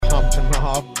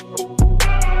Tomahawk.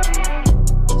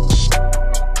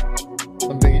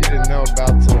 Something you didn't know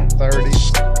about till 30.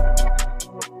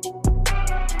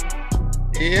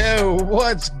 Yo,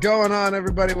 what's going on,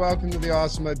 everybody? Welcome to the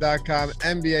Awesemo.com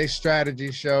NBA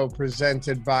Strategy Show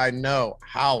presented by No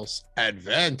House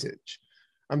Advantage.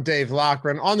 I'm Dave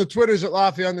Loughran. On the Twitters at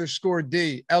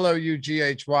Loughy_D,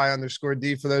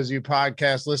 LOUGHY_D for those of you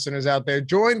podcast listeners out there.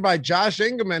 Joined by Josh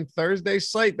Engelman, Thursday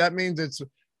slate. That means it's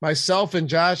myself and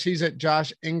Josh. He's at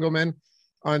Josh Engelman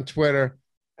on Twitter.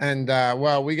 And,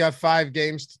 well, we got 5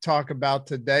 games to talk about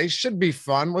today. Should be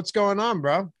fun. What's going on,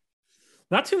 bro?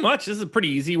 Not too much. This is a pretty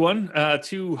easy one.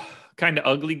 2 kind of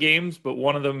ugly games, but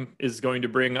one of them is going to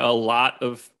bring a lot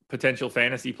of potential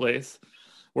fantasy plays.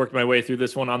 Worked my way through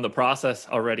this one on the process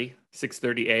already.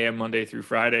 6:30 a.m. Monday through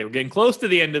Friday. We're getting close to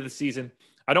the end of the season.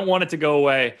 I don't want it to go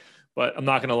away, but I'm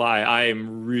not going to lie. I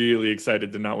am really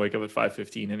excited to not wake up at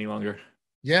 5:15 any longer.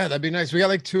 Yeah, that'd be nice. We got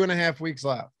like 2.5 weeks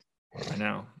left. I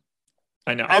know.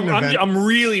 I'm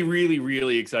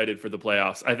really excited for the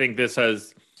playoffs. I think this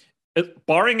has,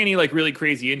 barring any like really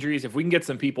crazy injuries, if we can get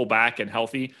some people back and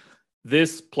healthy,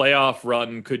 this playoff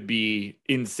run could be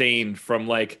insane from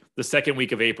like the second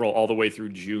week of April all the way through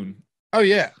June. Oh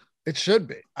yeah, it should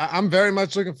be. I'm very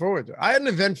much looking forward to it. I had an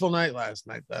eventful night last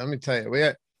night, though. Let me tell you, we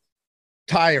had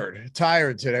tired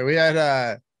today. We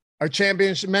had our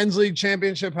championship men's league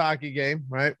championship hockey game,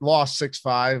 right? Lost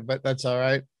 6-5, but that's all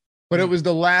right. But it was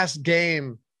the last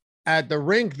game at the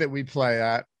rink that we play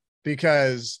at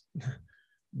because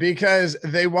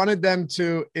they wanted them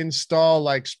to install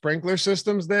like sprinkler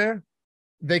systems there.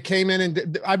 They came in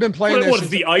and I've been playing there. What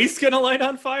is the ice going to light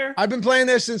on fire? I've been playing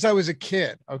this since I was a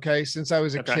kid. Okay. Since I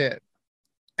was a kid.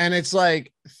 And it's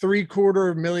like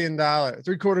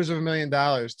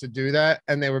 $750,000 to do that.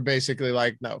 And they were basically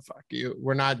like, no, fuck you.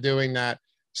 We're not doing that.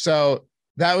 So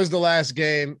that was the last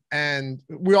game. And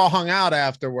we all hung out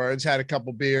afterwards, had a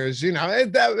couple beers, you know,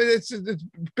 it's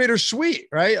bittersweet,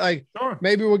 right? Like sure.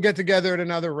 Maybe we'll get together at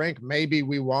another rink. Maybe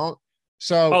we won't.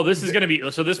 So,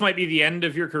 this might be the end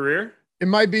of your career. It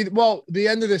might be, well, the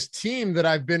end of this team that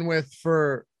I've been with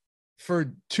for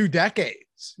 2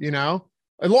 decades, you know,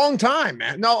 a long time,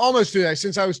 man. No, almost 2 decades,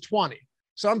 since I was 20.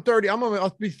 So I'm 30.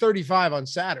 I'll be 35 on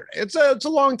Saturday. It's a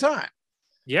long time.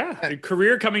 Yeah. A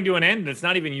career coming to an end. And it's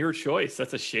not even your choice.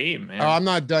 That's a shame, man. Oh, I'm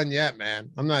not done yet, man.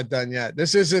 I'm not done yet.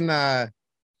 This isn't like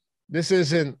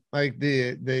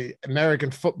the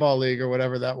American Football League or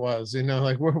whatever that was, you know,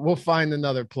 like we'll find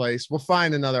another place. We'll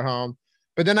find another home.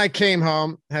 But then I came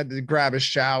home, had to grab a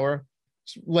shower.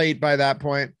 It's late by that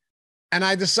point. And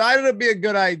I decided it'd be a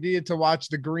good idea to watch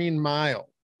The Green Mile.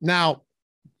 Now,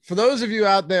 for those of you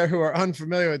out there who are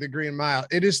unfamiliar with The Green Mile,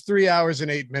 it is 3 hours and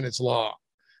 8 minutes long.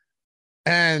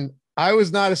 And I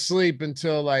was not asleep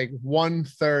until like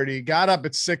 1:30, got up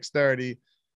at 6:30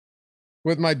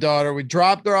 with my daughter. We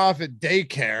dropped her off at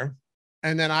daycare.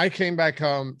 And then I came back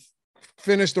home,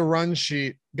 finished the run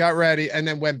sheet, got ready, and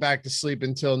then went back to sleep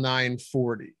until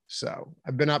 9:40. So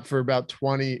I've been up for about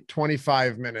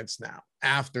 25 minutes now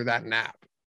after that nap.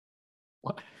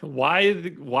 Why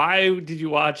did you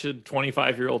watch a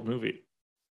 25-year-old movie?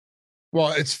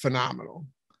 Well, it's phenomenal.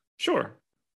 Sure.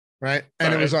 Right.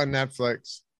 And it was on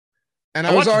Netflix. And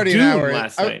I was already an hour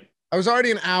last night. I was already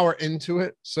an hour into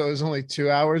it. So it was only 2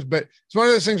 hours, but it's one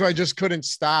of those things where I just couldn't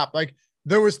stop. Like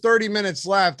there was 30 minutes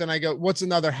left and I go, what's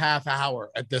another half hour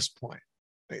at this point?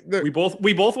 We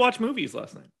both watched movies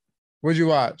last night. What'd you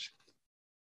watch?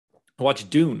 I watched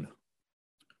Dune.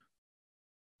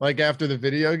 Like after the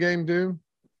video game Dune?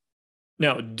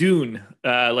 No, Dune,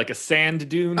 like a sand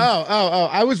dune. Oh!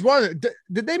 I was wondering,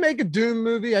 did they make a Dune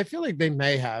movie? I feel like they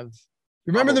may have.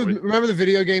 Remember the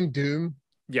video game Doom?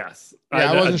 Yes.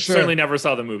 Yeah, I wasn't sure. Certainly never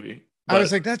saw the movie. I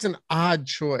was like, that's an odd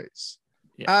choice.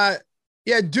 Yeah,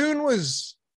 Dune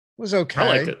was okay. I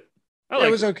liked it. It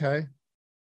was okay.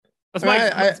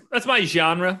 That's my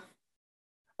genre.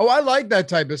 Oh, I like that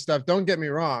type of stuff. Don't get me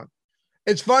wrong.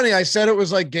 It's funny. I said it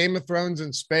was like Game of Thrones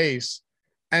in space.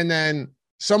 And then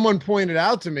someone pointed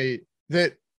out to me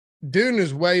that Dune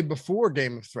is way before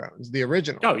Game of Thrones, the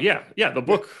original. Oh, yeah. Yeah. The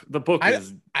book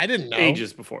is I didn't know.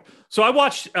 Ages before. So I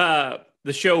watched the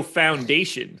show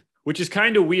Foundation, which is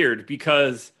kind of weird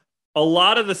because a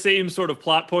lot of the same sort of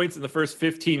plot points in the first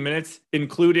 15 minutes,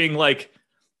 including like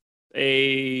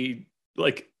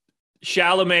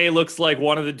Chalamet looks like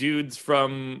one of the dudes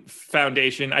from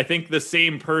Foundation. I think the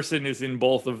same person is in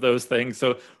both of those things.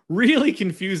 So really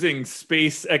confusing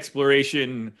space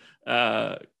exploration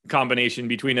combination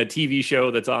between a TV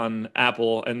show that's on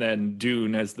Apple and then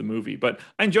Dune as the movie. But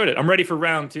I enjoyed it. I'm ready for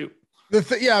round 2.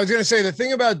 I was going to say the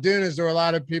thing about Dune is there were a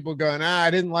lot of people going,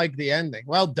 I didn't like the ending.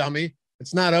 Well, dummy,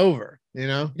 it's not over, you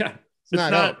know? Yeah.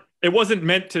 It's not. It wasn't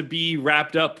meant to be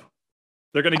wrapped up.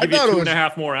 They're going to give you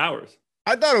 2.5 more hours.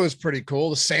 I thought it was pretty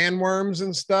cool. The sandworms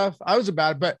and stuff. I was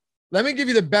about it, but let me give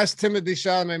you the best Timothée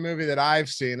Chalamet movie that I've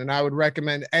seen, and I would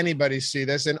recommend anybody see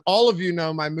this. And all of you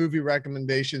know my movie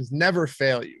recommendations never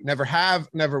fail you. Never have,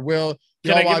 never will.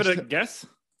 Can I give it a guess?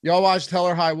 Y'all watched Hell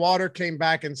or High Water, came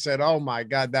back and said, "Oh my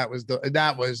God, that was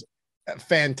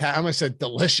fantastic." I almost said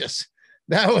delicious.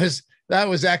 That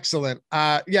was excellent.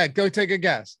 Yeah, go take a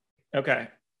guess. Okay.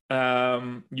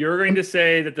 You're going to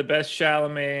say that the best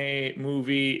Chalamet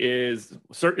movie is,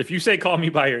 sir, if you say Call Me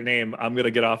by Your Name, I'm going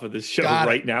to get off of this show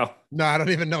right now. No, I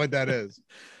don't even know what that is.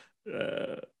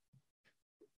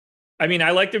 I mean,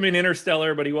 I liked him in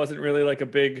Interstellar, but he wasn't really like a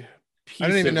big piece. I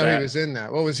didn't even know he was in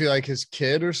that. What was he, like his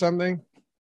kid or something?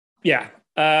 Yeah.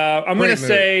 I'm going to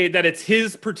say that it's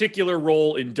his particular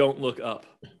role in Don't Look Up.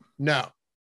 No,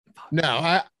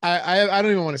 I don't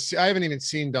even want to see. I haven't even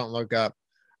seen Don't Look Up.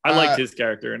 I liked his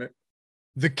character in it.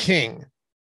 The King.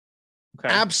 Okay.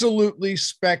 Absolutely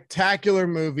spectacular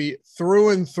movie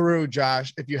through and through,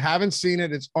 Josh. If you haven't seen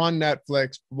it, it's on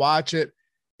Netflix. Watch it.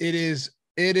 It is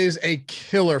a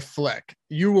killer flick.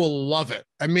 You will love it.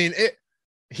 I mean,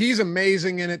 he's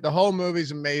amazing in it. The whole movie's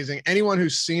amazing. Anyone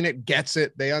who's seen it gets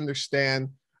it. They understand.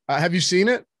 Have you seen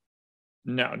it?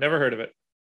 No, never heard of it.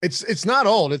 It's not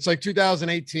old. It's like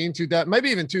 2018, maybe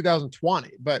even 2020,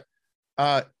 but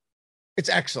it's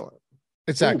excellent.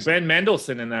 It's excellent. Ben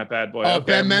Mendelsohn in that bad boy. Oh, okay.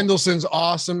 Ben Mendelsohn's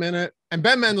awesome in it. And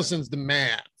Ben Mendelsohn's the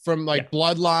man from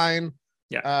Bloodline.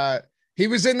 Yeah. He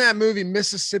was in that movie,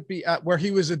 Mississippi, where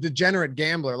he was a degenerate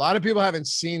gambler. A lot of people haven't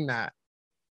seen that.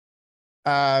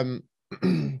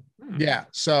 Yeah.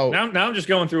 So now I'm just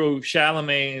going through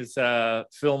Chalamet's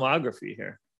filmography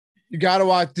here. You got to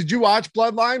watch. Did you watch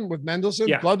Bloodline with Mendelsohn?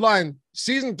 Yeah. Bloodline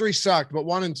season 3 sucked, but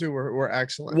 1 and 2 were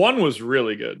excellent. 1 was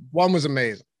really good. 1 was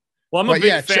amazing. Well, I'm a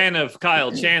big fan of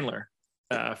Kyle Chandler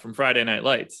from Friday Night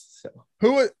Lights. So.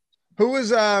 Who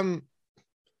was and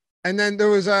then there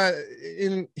was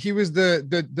he was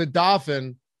the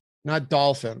dolphin, not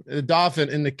dolphin, the dolphin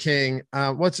in The King.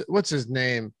 What's his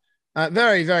name?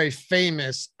 Very, very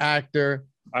famous actor.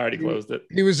 I already closed it.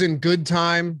 He was in Good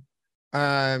Time.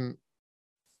 All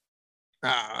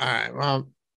right. Well,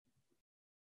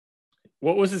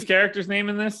 what was his character's name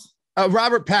in this?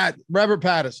 Robert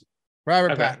Pattinson.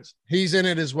 Pattinson. He's in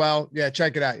it as well. Yeah,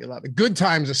 check it out. You'll love it. Good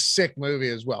Time's a sick movie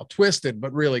as well. Twisted,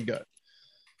 but really good.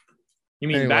 You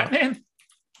mean Batman?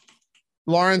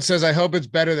 Lauren says, I hope it's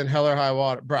better than Hell or High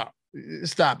Water. Bro,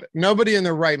 stop it. Nobody in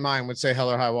their right mind would say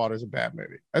Hell or High Water is a bad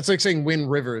movie. That's like saying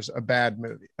Wind River's a bad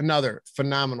movie. Another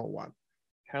phenomenal one.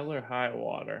 Hell or High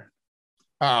Water.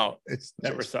 Oh,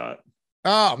 never saw it.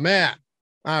 Oh, man.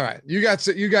 All right. You got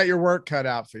your work cut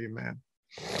out for you, man.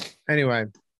 Anyway.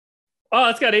 Oh,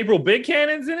 it's got April Big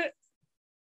Cannons in it.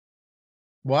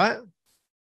 What?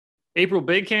 April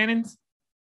Big Cannons.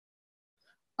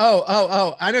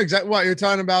 Oh! I know exactly what you're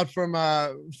talking about from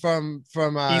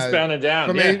Eastbound and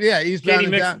Down. Eastbound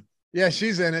and Down. Yeah,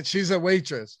 she's in it. She's a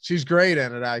waitress. She's great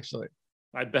in it, actually.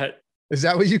 I bet. Is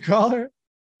that what you call her?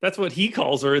 That's what he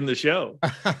calls her in the show.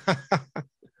 All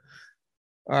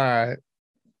right.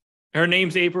 Her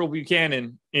name's April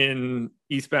Buchanan in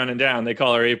Eastbound and Down. They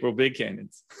call her April Big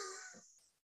Cannons.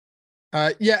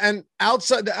 Yeah, and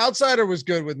The Outsider was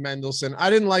good with Mendelsohn. I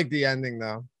didn't like the ending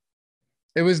though.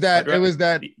 It was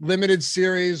that limited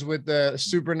series with the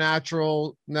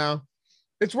supernatural. No,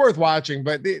 it's worth watching,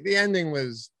 but the ending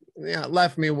was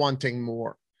left me wanting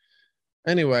more.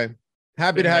 Anyway,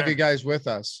 happy to have you guys with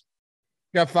us.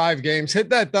 Got 5 games. Hit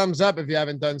that thumbs up if you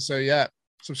haven't done so yet.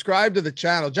 Subscribe to the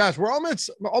channel. Josh, we're almost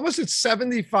at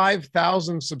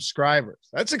 75,000 subscribers.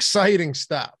 That's exciting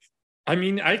stuff. I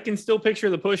mean, I can still picture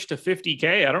the push to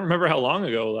 50K. I don't remember how long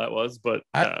ago that was, but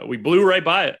we blew right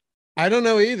by it. I don't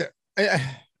know either.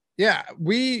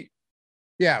 We're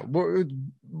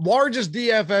largest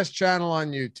DFS channel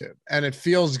on YouTube, and it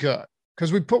feels good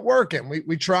because we put work in.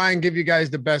 We try and give you guys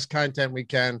the best content we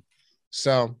can.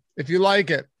 So if you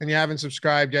like it and you haven't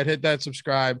subscribed yet, hit that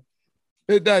subscribe.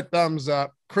 Hit that thumbs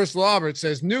up. Chris Laubert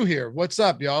says, new here. What's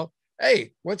up, y'all?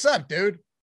 Hey, what's up, dude?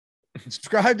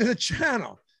 Subscribe to the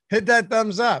channel. Hit that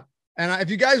thumbs up. And if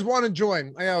you guys want to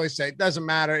join, I always say, it doesn't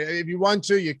matter. If you want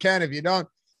to, you can. If you don't,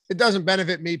 it doesn't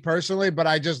benefit me personally, but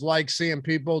I just like seeing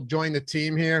people join the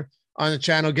team here on the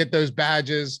channel, get those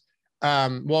badges.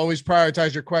 We'll always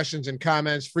prioritize your questions and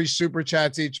comments, free super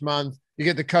chats each month. You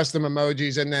get the custom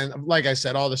emojis. And then, like I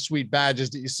said, all the sweet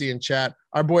badges that you see in chat.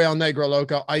 Our boy El Negro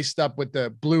Loco iced up with the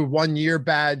blue 1-year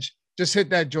badge. Just hit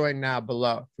that join now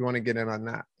below if you want to get in on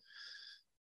that.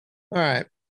 All right.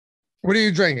 What are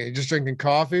you drinking? You just drinking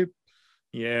coffee?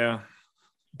 Yeah.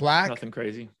 Black? Nothing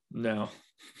crazy. No.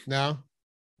 No.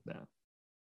 No.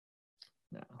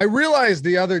 I realized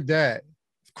the other day,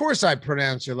 of course I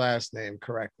pronounce your last name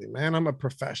correctly, man. I'm a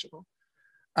professional.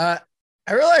 I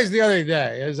realized the other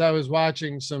day as I was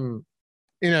watching some,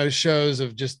 shows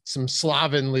of just some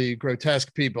slovenly,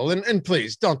 grotesque people, and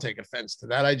please don't take offense to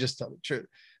that. I just tell the truth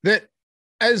that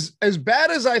as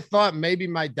bad as I thought maybe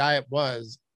my diet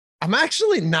was, I'm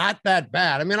actually not that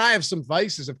bad. I mean, I have some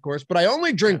vices, of course, but I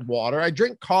only drink water. I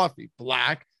drink coffee,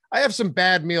 black. I have some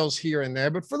bad meals here and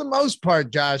there, but for the most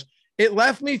part, Josh, it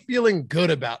left me feeling good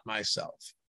about myself.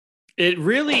 It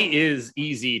really is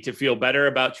easy to feel better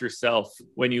about yourself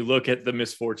when you look at the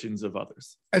misfortunes of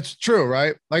others. It's true,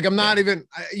 right? Like I'm not even,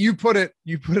 you put it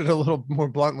a little more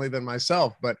bluntly than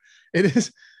myself, but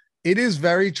it is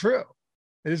very true.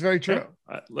 It is very true.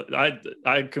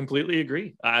 I completely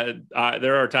agree.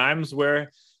 There are times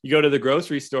where you go to the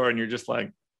grocery store and you're just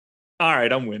like, all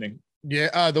right, I'm winning.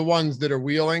 Yeah. The ones that are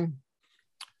wheeling.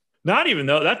 Not even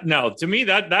though to me,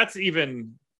 that's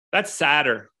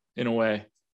sadder in a way.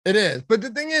 It is. But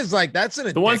the thing is, like, that's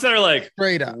the ones that are like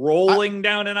straight up rolling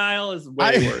down an aisle is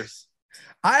way worse.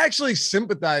 I actually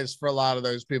sympathize for a lot of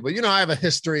those people. I have a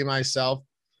history myself,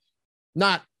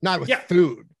 not with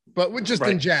food, but with just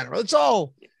in general. It's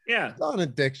all an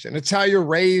addiction. It's how you're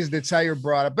raised. It's how you're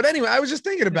brought up. But anyway, I was just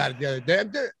thinking about it the other day.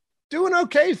 I'm doing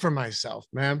okay for myself,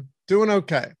 man. Doing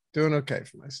okay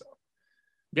for myself.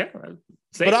 Yeah.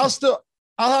 Same. But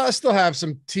I'll still have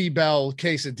some T-Bell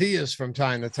quesadillas from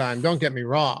time to time. Don't get me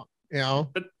wrong.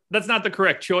 But that's not the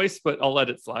correct choice, but I'll let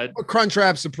it slide. Or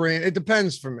Crunchwrap Supreme. It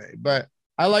depends for me, but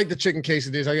I like the chicken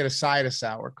quesadillas. I get a side of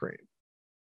sour cream.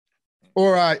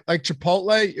 Or like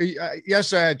Chipotle.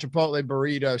 Yesterday I had Chipotle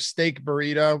burrito, steak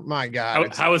burrito. My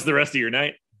God. How was the rest of your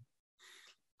night?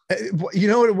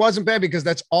 It wasn't bad because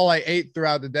that's all I ate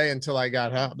throughout the day until I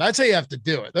got home. That's how you have to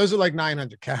do it. Those are like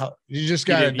 900 calories. You just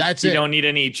got to, that's it. You don't need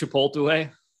any Chipotle?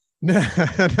 No.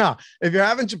 If you're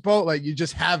having Chipotle, you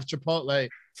just have Chipotle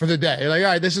for the day. You're like, all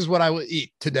right, this is what I will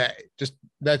eat today. Just,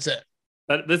 that's it.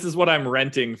 This is what I'm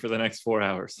renting for the next 4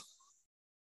 hours.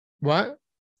 What?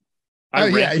 I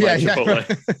rent my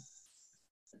Chipotle.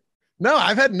 No,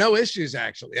 I've had no issues,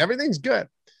 actually. Everything's good.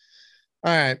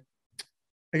 All right.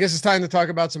 I guess it's time to talk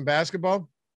about some basketball.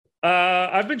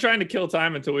 I've been trying to kill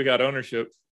time until we got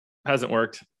ownership. Hasn't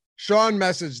worked. Sean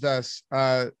messaged us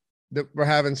that we're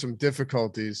having some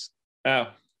difficulties. Oh,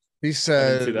 he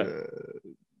said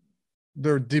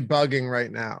they're debugging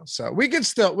right now, so we can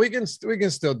still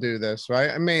do this,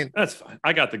 right? I mean, that's fine.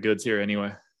 I got the goods here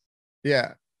anyway.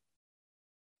 Yeah.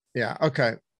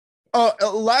 Okay. Oh,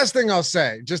 last thing I'll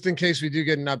say, just in case we do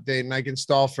get an update, and I can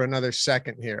stall for another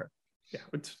second here. Yeah,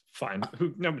 it's fine.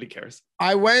 Nobody cares.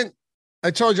 I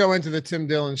told you I went to the Tim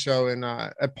Dillon show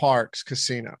at Parks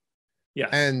Casino. Yeah.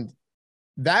 And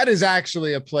that is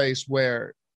actually a place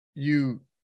where you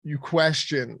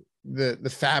question the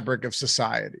fabric of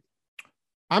society.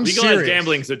 I'm Legalized serious.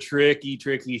 Gambling's a tricky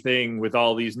thing with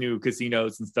all these new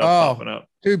casinos and stuff popping up.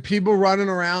 Dude, people running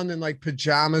around in like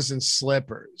pajamas and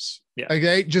slippers. Yeah.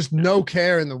 Okay. Just no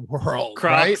care in the world.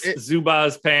 Crocs, right?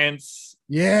 Zubaz pants.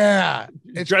 Yeah.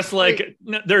 They're dressed like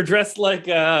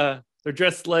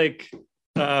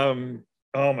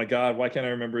oh my God, why can't I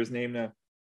remember his name now?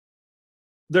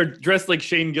 They're dressed like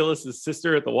Shane Gillis's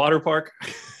sister at the water park.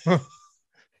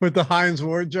 With the Hines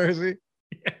Ward jersey.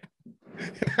 Yeah.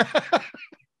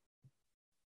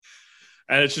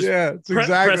 And it's just it's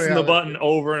exactly pressing the button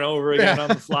over and over again on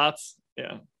the slots.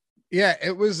 Yeah. Yeah.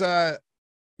 It was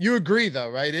you agree though,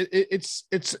 right? It's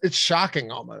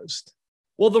shocking almost.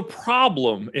 Well, the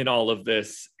problem in all of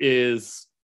this is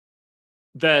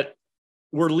that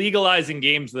we're legalizing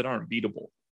games that aren't beatable.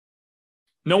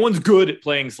 No one's good at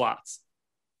playing slots.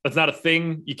 That's not a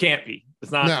thing. You can't be.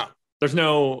 It's not. No. There's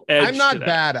no edge. I'm not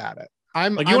bad at it.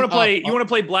 You want to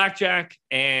play blackjack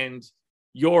and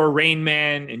you're Rain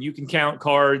Man and you can count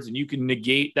cards and you can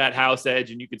negate that house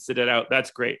edge and you can sit it out. That's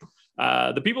great.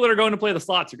 The people that are going to play the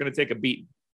slots are going to take a beating.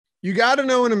 You got to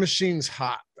know when a machine's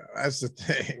hot, though. That's the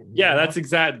thing. Yeah, that's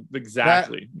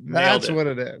exactly. That's what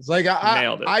it is. Like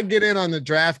I get in on the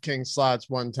DraftKings slots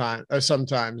one time or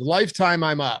sometimes. Lifetime,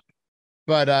 I'm up.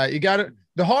 But you got to.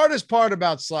 The hardest part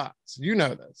about slots, you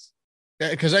know this,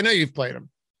 because I know you've played them.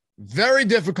 Very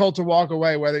difficult to walk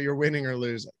away whether you're winning or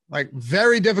losing. Like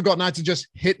very difficult not to just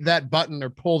hit that button or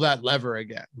pull that lever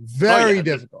again. Very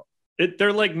difficult.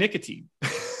 They're like nicotine.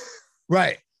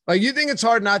 Right. Like you think it's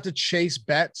hard not to chase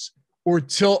bets or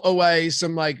tilt away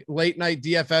some like late night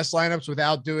DFS lineups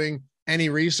without doing any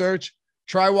research?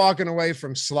 Try walking away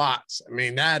from slots. I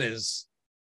mean, that's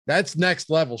next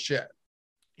level shit.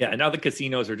 Yeah. Now the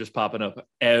casinos are just popping up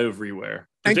everywhere,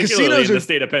 particularly particularly in the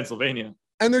state of Pennsylvania.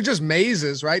 And they're just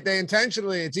mazes, right? They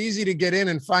intentionally, it's easy to get in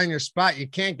and find your spot. You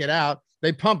can't get out.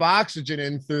 They pump oxygen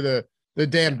in through the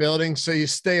damn building, so you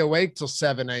stay awake till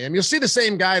 7 a.m. You'll see the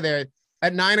same guy there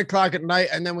at 9 o'clock at night,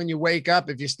 and then when you wake up,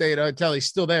 if you stay at a hotel, he's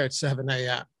still there at 7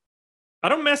 a.m. I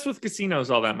don't mess with casinos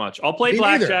all that much. I'll play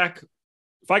blackjack.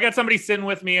 If I got somebody sitting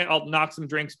with me, I'll knock some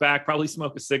drinks back, probably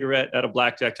smoke a cigarette at a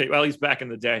blackjack table. Well, at least back in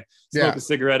the day, smoke a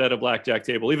cigarette at a blackjack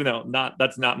table, even though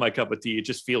that's not my cup of tea. It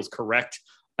just feels correct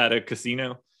at a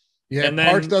casino. Yeah, and then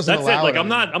Parks doesn't that's allow it. Like it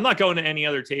I'm not going to any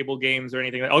other table games or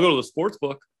anything. I'll go to the sports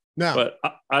book. No, but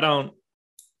I don't.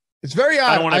 It's very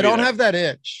odd. I don't have that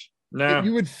itch. No,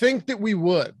 you would think that we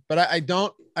would, but I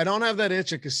don't. I don't have that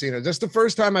itch at casinos. That's the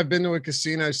first time I've been to a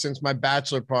casino since my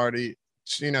bachelor party,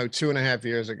 2.5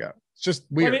 years ago. It's just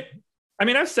weird. I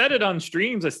mean, I've said it on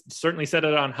streams. I certainly said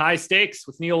it on High Stakes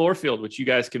with Neil Orfield, which you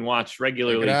guys can watch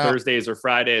regularly Thursdays or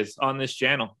Fridays on this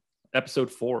channel, episode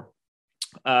 4.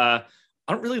 I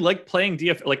don't really like playing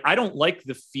DFS. Like, I don't like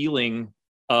the feeling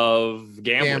of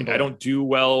gambling. I don't do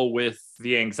well with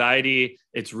the anxiety.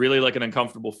 It's really like an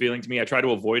uncomfortable feeling to me. I try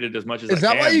to avoid it as much as I can. Is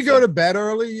that why you go to bed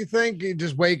early, you think? You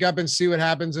just wake up and see what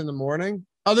happens in the morning?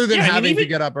 Other than having to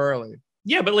get up early.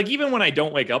 Yeah, but like even when I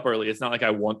don't wake up early, it's not like I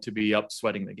want to be up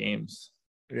sweating the games.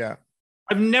 Yeah.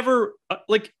 I've never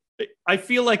I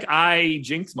feel like I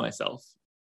jinx myself.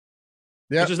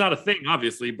 Yeah. Which is not a thing,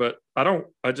 obviously, but I don't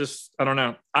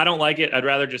know. I don't like it. I'd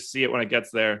rather just see it when it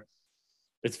gets there.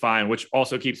 It's fine, which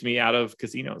also keeps me out of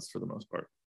casinos for the most part.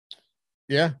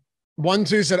 Yeah.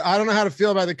 1-2 said, I don't know how to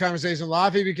feel about the conversation.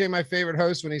 Laffy became my favorite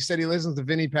host when he said he listens to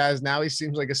Vinny Paz. Now he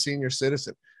seems like a senior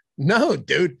citizen. No,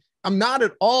 dude, I'm not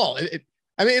at all.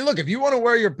 I mean, look, if you want to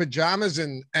wear your pajamas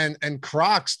and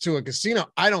Crocs to a casino,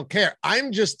 I don't care.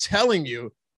 I'm just telling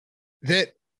you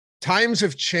that times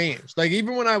have changed. Like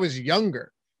even when I was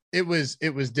younger, it was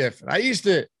different.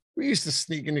 We used to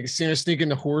sneak into casinos, sneak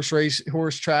into horse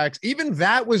tracks. Even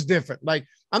that was different. Like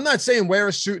I'm not saying wear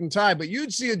a suit and tie, but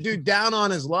you'd see a dude down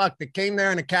on his luck that came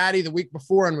there in a caddy the week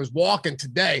before and was walking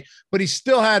today, but he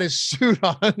still had his suit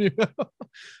on,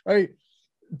 right?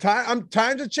 Times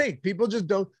have changed. People just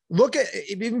don't look at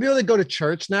even people that go to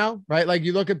church now, right? Like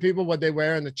you look at people, what they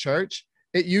wear in the church.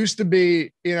 It used to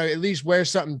be, at least wear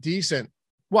something decent.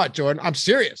 What, Jordan? I'm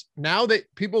serious. Now that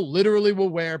people literally will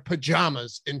wear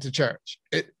pajamas into church.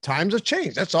 Times have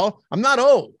changed. That's all. I'm not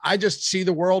old. I just see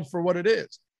the world for what it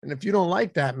is. And if you don't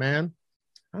like that, man,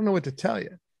 I don't know what to tell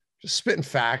you. Just spitting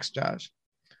facts, Josh.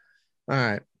 All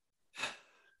right.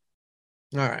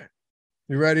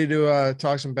 You ready to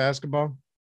talk some basketball?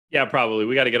 Yeah, probably.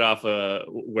 We got to get off where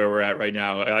we're at right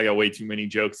now. I got way too many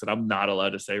jokes that I'm not allowed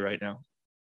to say right now.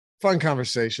 Fun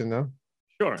conversation, though.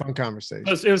 Sure. Fun conversation.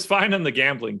 It was fine on the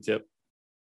gambling tip.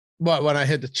 What, when I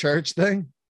hit the church thing?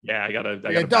 Yeah, I gotta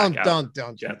don't do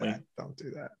that.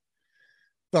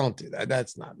 Don't do that.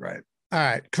 That's not right. All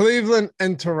right. Cleveland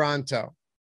and Toronto.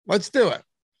 Let's do it.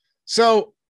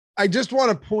 So I just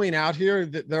want to point out here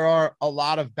that there are a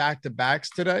lot of back-to-backs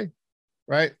today,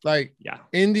 right? Like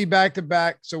Indy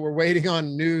back-to-back. So we're waiting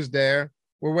on news there.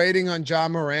 We're waiting on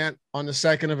John Morant on the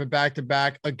second of a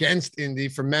back-to-back against Indy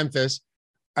from Memphis.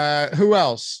 Who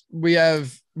else?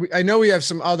 I know we have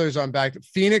some others on back.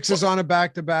 Phoenix is on a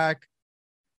back-to-back.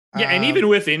 Yeah, and even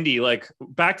with Indy, like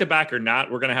back-to-back or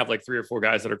not, we're going to have like 3 or 4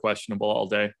 guys that are questionable all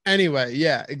day. Anyway,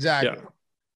 yeah, exactly. Yeah.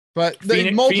 But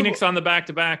Phoenix on the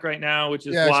back-to-back right now, which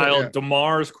is wild. So,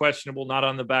 DeMar's questionable, not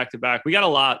on the back-to-back. We got a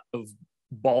lot of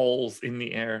balls in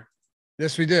the air.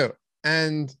 Yes, we do.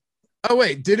 And, oh,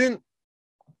 wait,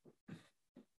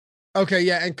 okay,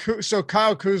 yeah, and so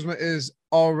Kyle Kuzma is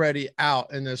already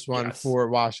out in this one for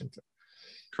Washington.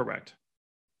 Correct.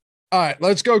 All right,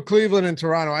 let's go Cleveland and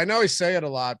Toronto. I know I say it a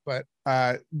lot, but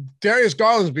Darius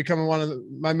Garland's becoming one of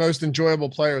my most enjoyable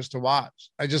players to watch.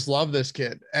 I just love this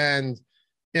kid. And,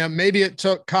 maybe it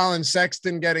took Colin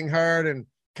Sexton getting hurt and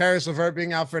Karis LeVert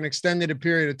being out for an extended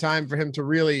period of time for him to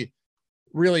really,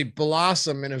 really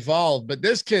blossom and evolve. But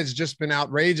this kid's just been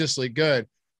outrageously good.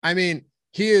 I mean,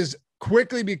 he is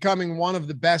quickly becoming one of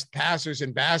the best passers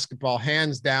in basketball,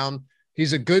 hands down.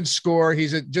 He's a good scorer.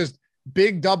 He's a just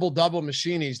big double-double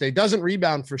machine. He doesn't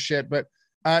rebound for shit, but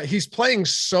he's playing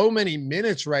so many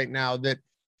minutes right now that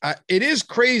it is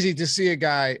crazy to see a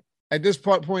guy at this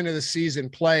point of the season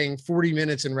playing 40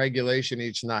 minutes in regulation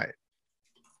each night.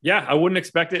 Yeah, I wouldn't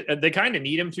expect it. They kind of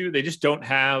need him to. They just don't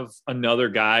have another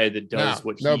guy that does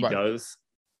what he does.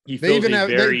 They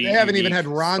haven't even had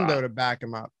Rondo to back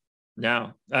him up.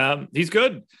 No, he's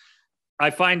good. I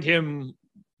find him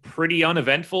pretty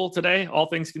uneventful today, all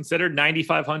things considered.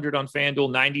 9,500 on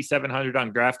FanDuel, 9,700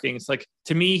 on DraftKings. Like,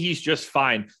 to me, he's just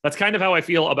fine. That's kind of how I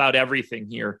feel about everything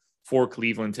here for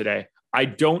Cleveland today. I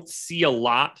don't see a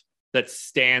lot that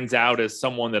stands out as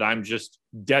someone that I'm just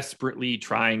desperately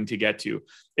trying to get to.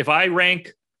 If I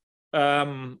rank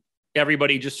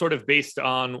everybody just sort of based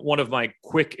on one of my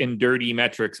quick and dirty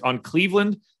metrics on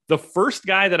Cleveland, the first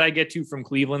guy that I get to from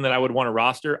Cleveland that I would want to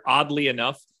roster, oddly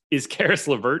enough, is Karis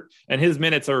LeVert, and his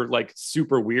minutes are like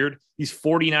super weird. He's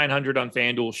 4,900 on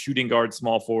FanDuel, shooting guard,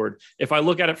 small forward. If I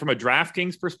look at it from a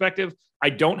DraftKings perspective,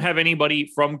 I don't have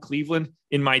anybody from Cleveland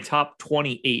in my top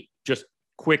 28, just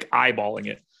quick eyeballing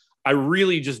it. I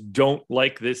really just don't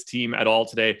like this team at all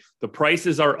today. The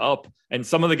prices are up, and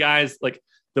some of the guys, like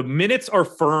the minutes are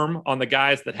firm on the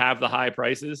guys that have the high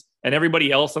prices, and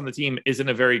everybody else on the team isn't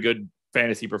a very good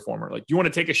fantasy performer. Like, do you want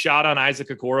to take a shot on Isaac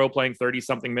Okoro playing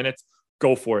 30-something minutes?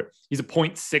 Go for it. He's a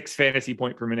 0.6 fantasy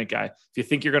point per minute guy. If you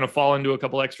think you're going to fall into a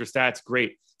couple extra stats,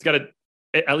 great. It's got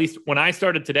at least when I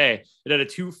started today, it had a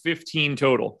 215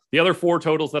 total. The other four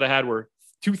totals that I had were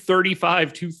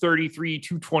 235, 233,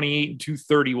 228, and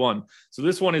 231. So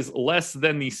this one is less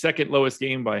than the second lowest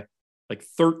game by like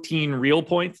 13 real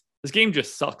points. This game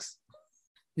just sucks.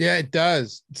 Yeah, it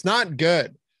does. It's not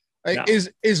good. Like, No.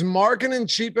 Is Markkanen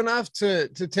cheap enough to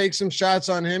take some shots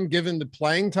on him given the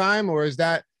playing time, or is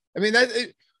that? I mean,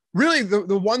 really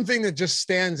the one thing that just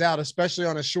stands out, especially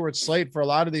on a short slate for a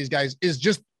lot of these guys, is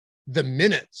just the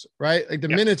minutes, right? Like the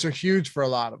minutes are huge for a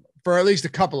lot of them, for at least a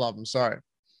couple of them. Sorry.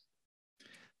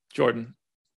 Jordan,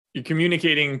 you're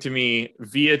communicating to me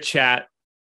via chat.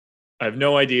 I have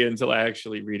no idea until I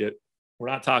actually read it. We're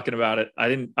not talking about it. I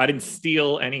didn't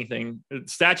steal anything.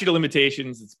 Statute of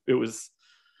limitations. It was.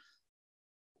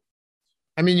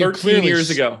 I mean, you 13 years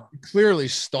ago. You clearly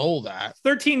stole that.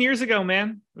 13 years ago,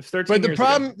 man. It was 13 But the years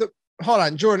problem, ago. Hold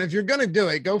on, Jordan, if you're going to do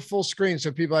it, go full screen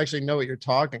so people actually know what you're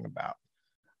talking about.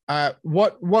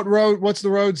 What road, what's the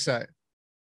road say?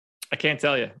 I can't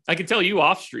tell you. I can tell you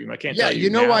off stream. I can't tell you. You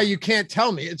know now. why you can't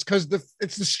tell me? It's because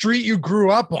it's the street you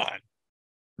grew up on.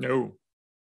 No.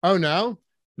 Oh, no?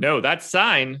 No, that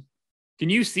sign. Can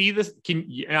you see this?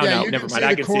 No, never mind.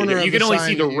 I can see it. You can only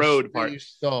see the road part. You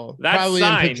stole. That Probably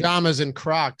sign, in pajamas and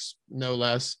Crocs, no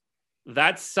less.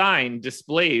 That sign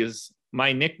displays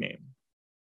my nickname.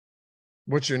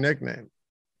 What's your nickname?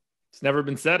 It's never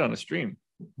been said on a stream.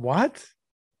 What?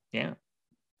 Yeah.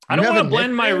 I don't want to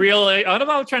blend my real life. I'm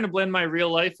not trying to blend my real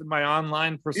life and my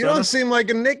online persona. You don't seem like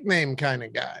a nickname kind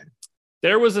of guy.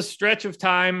 There was a stretch of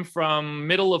time from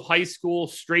middle of high school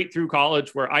straight through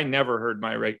college where I never heard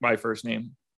my first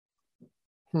name.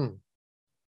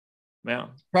 Yeah.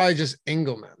 Probably just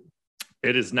Engelman.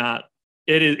 It is not.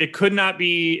 It could not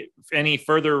be any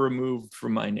further removed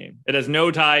from my name. It has no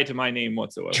tie to my name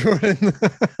whatsoever. Jordan.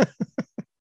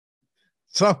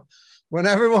 So when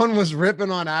everyone was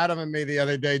ripping on Adam and me the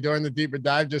other day during the deeper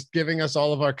dive, just giving us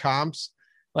all of our comps,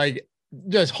 like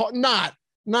just not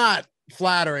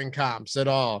flattering comps at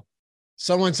all.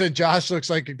 Someone said Josh looks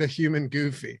like the human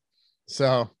Goofy.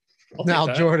 So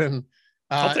now Jordan,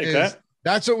 I'll take that.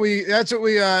 That's what we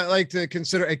like to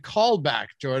consider a callback.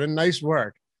 Jordan, nice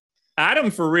work.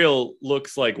 Adam for real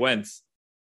looks like Wentz.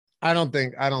 I don't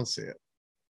see it.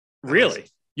 Really?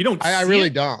 You don't? I really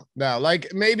don't. No,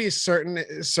 like maybe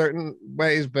certain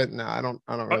ways, but no, I don't.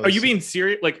 Really Are you being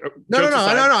serious? Like no.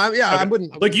 Yeah, okay. I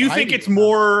wouldn't. Like you think it's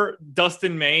more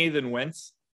Dustin May than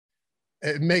Wentz?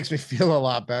 It makes me feel a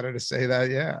lot better to say that.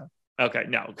 Yeah. Okay,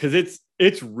 no, because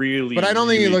it's really. But I don't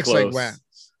think he looks close. like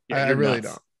Wentz. Yeah, I really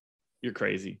don't. You're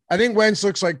crazy. I think Wentz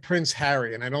looks like Prince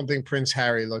Harry, and I don't think Prince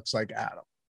Harry looks like Adam.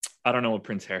 I don't know what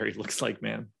Prince Harry looks like,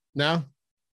 man. No?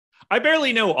 I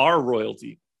barely know our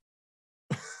royalty.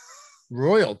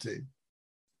 Royalty?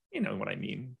 You know what I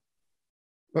mean.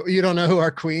 But you don't know who our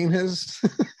queen is?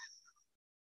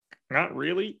 Not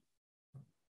really.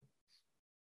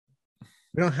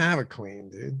 We don't have a queen,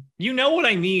 dude. You know what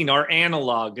I mean. Our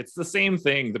analog. It's the same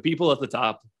thing. The people at the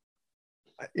top.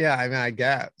 Yeah, I mean, I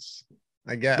guess.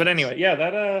 But anyway, yeah,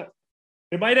 that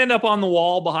it might end up on the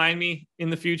wall behind me in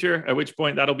the future, at which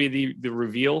point that'll be the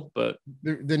reveal. But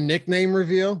the nickname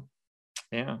reveal?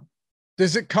 Yeah.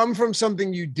 Does it come from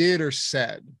something you did or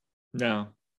said? No.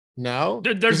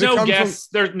 There's no guess.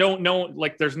 There's no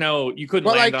like there's no you couldn't.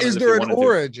 But land like, on is there an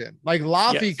origin? Like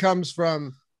Laffy comes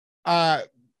from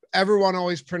everyone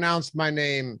always pronounced my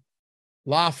name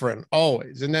Lafren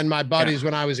always. And then my buddies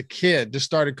when I was a kid just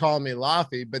started calling me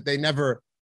Laffy, but they never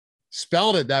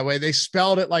spelled it that way. They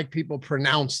spelled it like people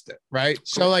pronounced it, right?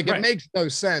 So like it makes no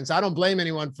sense. I don't blame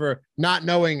anyone for not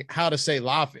knowing how to say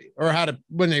Laffy or how to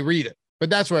when they read it. But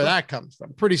that's where that comes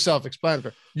from. Pretty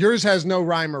self-explanatory. Yours has no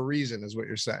rhyme or reason, is what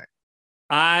you're saying.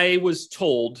 I was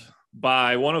told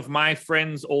by one of my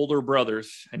friend's older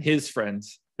brothers and his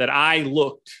friends that I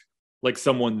looked like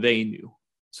someone they knew.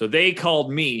 So they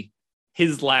called me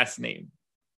his last name.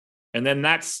 And then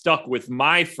that stuck with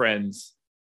my friends.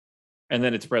 And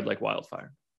then it spread like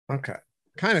wildfire. Okay.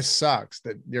 Kind of sucks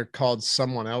that you're called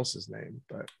someone else's name,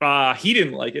 but he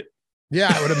didn't like it.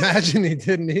 Yeah, I would imagine he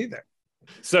didn't either.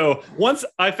 So once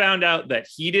I found out that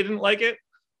he didn't like it,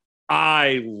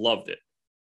 I loved it.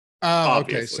 Oh,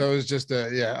 obviously. Okay. So it was just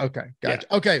okay. Gotcha.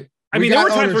 Yeah. Okay. I mean, there were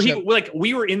times where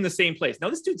we were in the same place. Now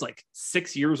this dude's like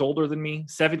 6 years older than me,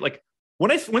 7. Like when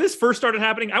this first started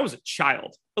happening, I was a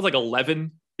child. I was like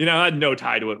 11. I had no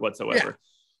tie to it whatsoever.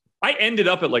 Yeah. I ended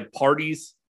up at like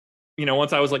parties,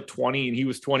 once I was like 20 and he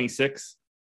was 26.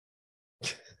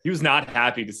 He was not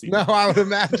happy to see me. No, I would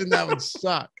imagine that would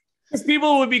suck. Because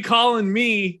people would be calling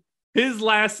me his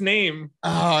last name.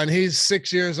 Oh, and he's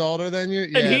 6 years older than you?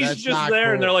 Yeah, and he's just there.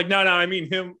 Cool. And they're like, no, I mean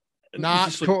him. And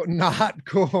not cool. Like, not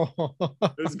cool.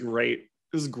 It was great.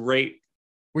 It was great.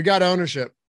 We got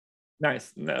ownership.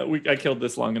 Nice. No, I killed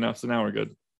this long enough, so now we're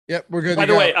good. Yep, we're good. By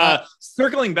the way,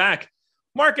 circling back,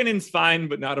 Markkanen's fine,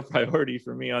 but not a priority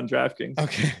for me on DraftKings.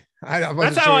 Okay.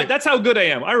 That's how good I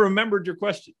am. I remembered your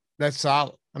question. That's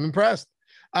solid. I'm impressed.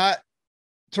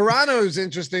 Toronto is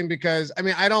interesting because,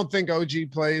 I don't think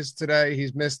OG plays today.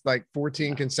 He's missed like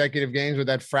 14 consecutive games with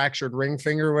that fractured ring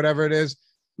finger or whatever it is.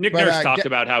 Nick Nurse talked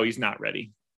about how he's not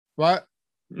ready. What?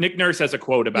 Nick Nurse has a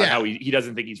quote about how he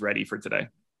doesn't think he's ready for today.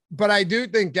 But I do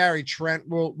think Gary Trent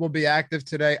will be active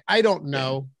today. I don't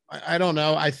know. I don't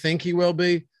know. I think he will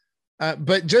be.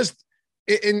 But just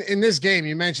in this game,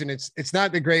 you mentioned it's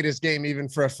not the greatest game even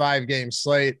for a 5-game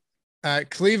slate.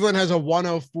 Cleveland has a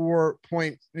 104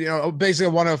 point, basically a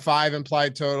 105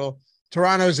 implied total.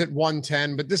 Toronto's at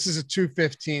 110, but this is a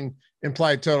 215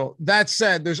 implied total. That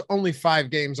said, there's only 5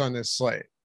 games on this slate.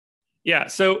 Yeah.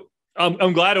 So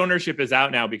I'm glad ownership is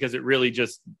out now because it really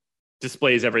just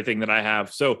displays everything that I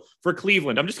have. So for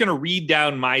Cleveland, I'm just going to read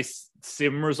down my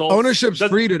sim results. Ownership's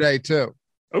free today too.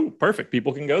 Oh, perfect.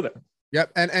 People can go there.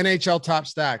 Yep. And NHL top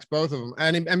stacks, both of them.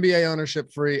 And NBA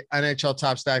ownership free, NHL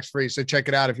top stacks free. So check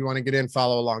it out if you want to get in,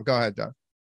 follow along. Go ahead, Doug.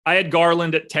 I had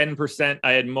Garland at 10%.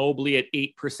 I had Mobley at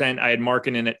 8%. I had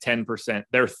Markkanen at 10%.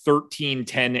 They're 13,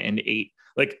 10, and 8.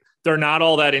 Like, they're not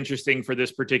all that interesting for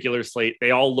this particular slate. They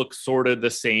all look sort of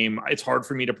the same. It's hard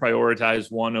for me to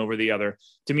prioritize one over the other.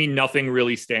 To me, nothing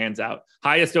really stands out.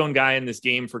 Highest owned guy in this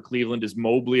game for Cleveland is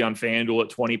Mobley on FanDuel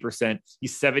at 20%.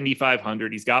 He's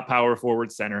 7,500. He's got power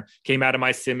forward center. Came out of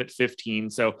my sim at 15.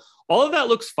 So all of that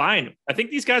looks fine. I think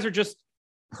these guys are just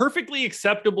perfectly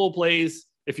acceptable plays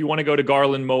if you want to go to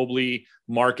Garland, Mobley,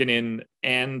 Markkanen,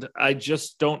 and I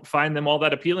just don't find them all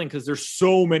that appealing because there's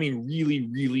so many really,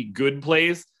 really good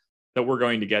plays that we're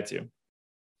going to get to.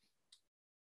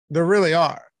 There really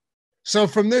are. So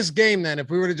from this game, then, if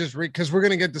we were to just because we're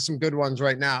going to get to some good ones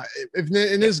right now. If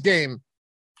in this game,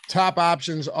 top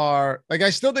options are like, I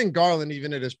still think Garland,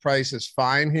 even at his price, is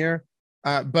fine here.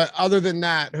 But other than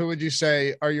that, who would you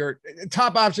say are your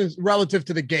top options relative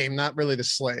to the game, not really the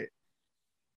slate?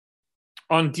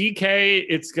 On DK,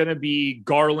 it's going to be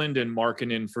Garland and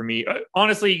Markkanen for me.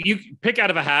 Honestly, you pick out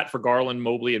of a hat for Garland,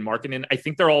 Mobley, and Markkanen. I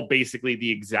think they're all basically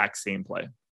the exact same play.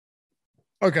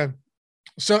 Okay.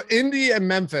 So Indy and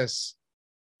Memphis.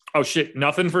 Oh, shit.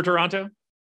 Nothing for Toronto?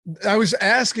 I was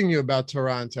asking you about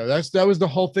Toronto. That was the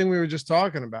whole thing we were just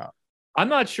talking about. I'm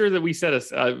not sure that we said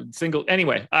a single.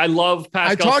 Anyway, I love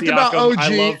Pascal I talked Siakam. about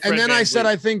OG, and then I VanVleet. said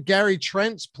I think Gary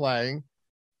Trent's playing.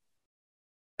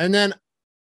 And then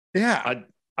yeah,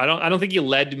 I don't think you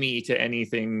led me to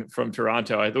anything from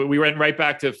Toronto. We went right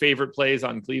back to favorite plays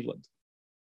on Cleveland.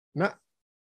 No,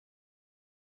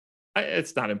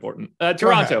 it's not important.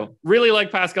 Toronto, really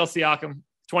like Pascal Siakam,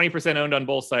 20% owned on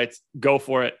both sites. Go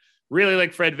for it. Really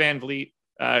like Fred VanVleet.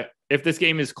 If this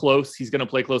game is close, he's going to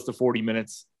play close to 40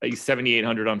 minutes. He's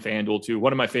 7,800 on FanDuel too.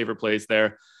 One of my favorite plays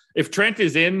there. If Trent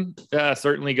is in,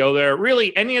 certainly go there.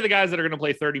 Really, any of the guys that are going to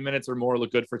play 30 minutes or more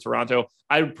look good for Toronto.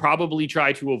 I would probably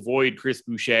try to avoid Chris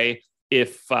Boucher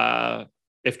if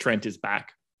Trent is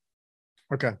back.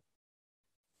 Okay.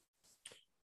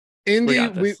 Indy,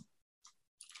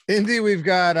 we've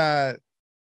got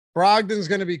Brogdon's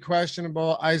going to be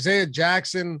questionable. Isaiah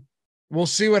Jackson, we'll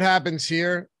see what happens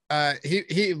here.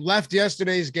 He left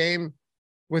yesterday's game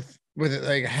with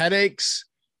like headaches.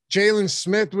 Jalen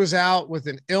Smith was out with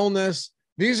an illness.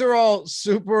 These are all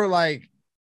super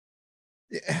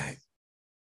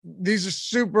these are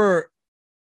super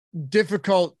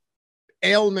difficult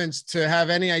ailments to have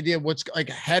any idea what's like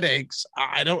headaches.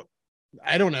 I don't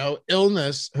know.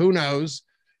 Illness, who knows?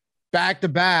 Back to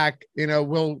back,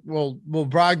 will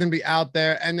Brogdon be out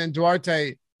there? And then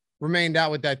Duarte remained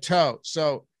out with that toe.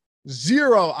 So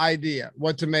zero idea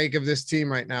what to make of this team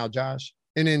right now, Josh,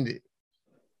 in Indy.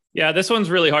 Yeah, this one's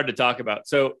really hard to talk about.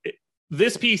 So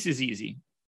this piece is easy.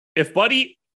 If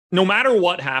Buddy, no matter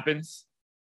what happens,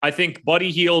 I think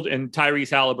Buddy Hield and Tyrese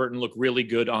Halliburton look really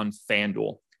good on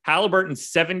FanDuel. Halliburton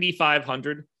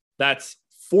 7,500. That's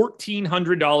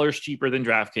 $1,400 cheaper than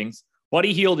DraftKings.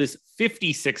 Buddy Hield is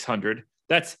 5,600.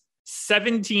 That's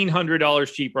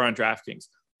 $1,700 cheaper on DraftKings.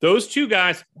 Those two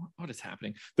guys, what is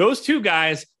happening? Those two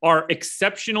guys are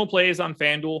exceptional plays on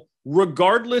FanDuel,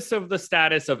 regardless of the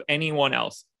status of anyone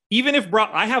else. Even if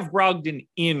I have Brogdon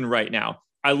in right now.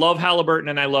 I love Halliburton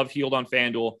and I love Hield on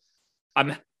FanDuel.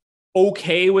 I'm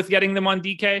okay with getting them on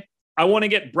DK. I want to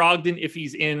get Brogdon if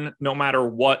he's in, no matter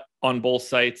what, on both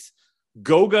sites.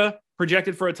 Goga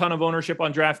projected for a ton of ownership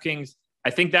on DraftKings. I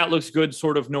think that looks good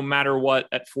sort of no matter what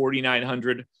at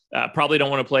 4,900. Probably don't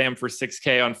want to play him for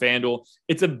 6K on FanDuel.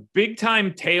 It's a big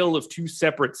time tale of two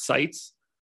separate sites.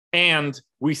 And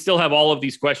we still have all of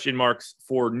these question marks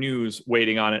for news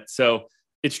waiting on it. So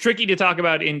it's tricky to talk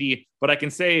about Indy, but I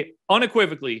can say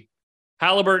unequivocally,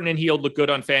 Halliburton and Hield look good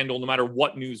on FanDuel no matter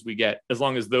what news we get, as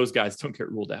long as those guys don't get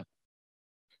ruled out.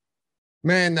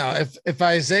 Man, no, if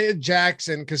Isaiah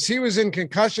Jackson, because he was in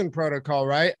concussion protocol,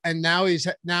 right? And now he's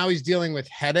dealing with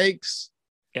headaches.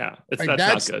 Yeah, that's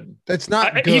not good. That's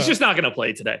not good. He's just not going to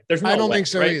play today. There's no I don't way, think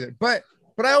so right? either. But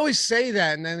I always say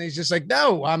that, and then he's just like,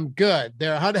 no, I'm good.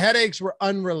 Their headaches were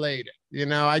unrelated. You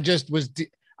know, I'm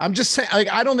just saying,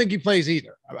 like, I don't think he plays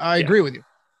either. I agree with you.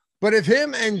 But if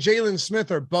him and Jalen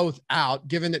Smith are both out,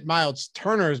 given that Miles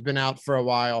Turner has been out for a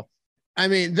while, I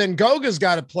mean, then Goga's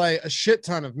got to play a shit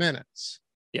ton of minutes.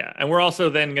 Yeah, and we're also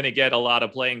then going to get a lot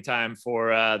of playing time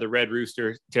for the Red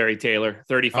Rooster, Terry Taylor,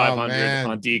 3,500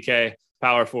 on DK,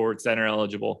 power forward, center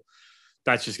eligible.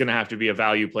 That's just going to have to be a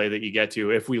value play that you get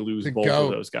to if we lose both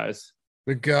of those guys.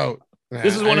 The GOAT. Man,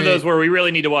 this is one of those where we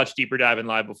really need to watch Deeper Dive and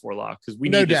Live Before Lock because we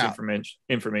need this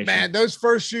information. Man, those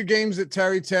first few games that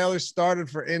Terry Taylor started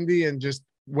for Indy and just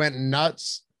went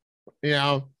nuts, you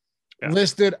know,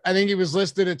 listed. I think he was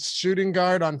listed at shooting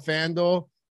guard on FanDuel,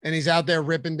 and he's out there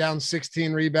ripping down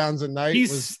 16 rebounds a night.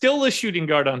 He's still a shooting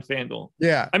guard on FanDuel.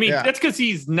 Yeah. I mean, that's because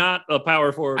he's not a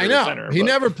power forward. I know. Center, he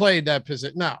never played that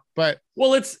position. No, but.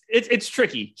 Well, it's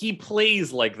tricky. He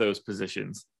plays like those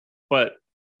positions, but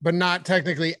not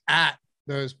technically at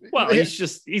those. Well,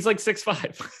 he's like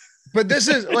 6'5". But this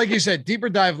is, like you said, Deeper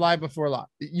Dive Live Before Lock.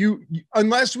 You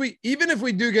even if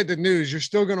we do get the news, you're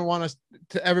still going to want us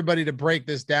to everybody to break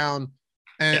this down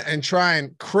and try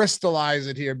and crystallize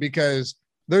it here because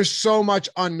there's so much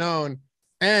unknown.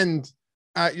 And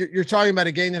you're talking about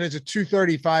a game that has a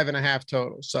 235.5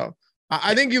 total. So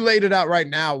I think you laid it out right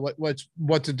now,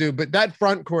 what to do. But that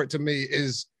front court to me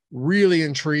is really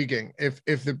intriguing if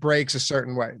it breaks a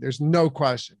certain way. There's no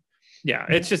question. Yeah,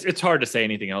 it's hard to say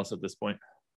anything else at this point.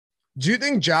 Do you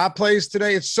think Ja plays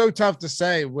today? It's so tough to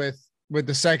say with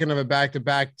the second of a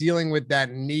back-to-back dealing with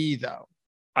that knee, though.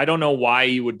 I don't know why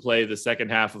you would play the second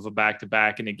half of a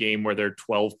back-to-back in a game where they're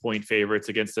 12-point favorites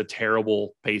against a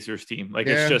terrible Pacers team.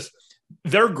 It's just,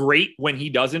 they're great when he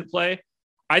doesn't play.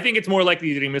 I think it's more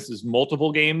likely that he misses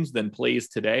multiple games than plays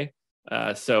today.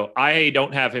 So I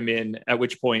don't have him in, at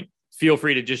which point feel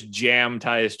free to just jam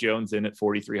Tyus Jones in at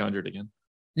 4,300 again.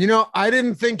 You know, I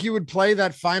didn't think he would play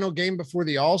that final game before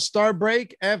the All-Star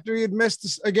break after he had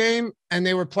missed a game and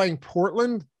they were playing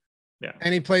Portland. Yeah.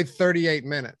 And he played 38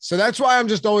 minutes. So that's why I'm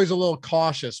just always a little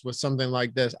cautious with something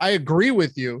like this. I agree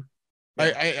with you.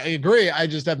 Yeah. I agree. I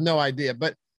just have no idea.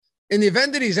 But in the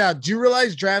event that he's out, do you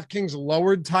realize DraftKings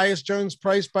lowered Tyus Jones'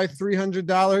 price by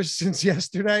 $300 since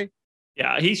yesterday?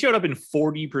 Yeah, he showed up in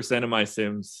 40% of my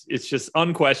sims. It's just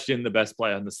unquestioned the best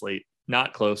play on the slate.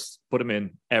 Not close. Put him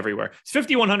in everywhere. It's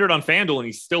 5,100 on FanDuel, and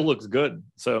he still looks good.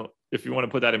 So if you want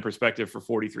to put that in perspective for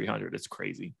 4,300, it's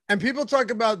crazy. And people talk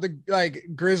about the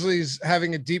Grizzlies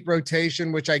having a deep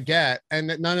rotation, which I get, and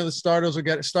that none of the starters will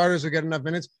get enough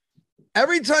minutes.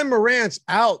 Every time Morant's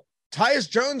out, Tyus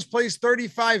Jones plays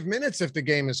 35 minutes if the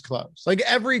game is close. Like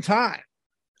every time.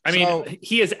 I mean,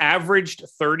 he has averaged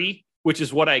 30, which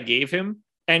is what I gave him,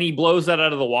 and he blows that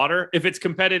out of the water. If it's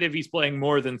competitive, he's playing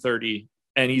more than 30,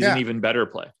 and he's an even better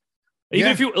play.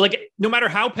 Even if you no matter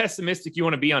how pessimistic you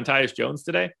want to be on Tyus Jones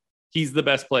today, he's the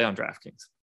best play on DraftKings.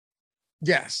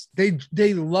 Yes,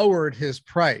 they lowered his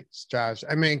price, Josh.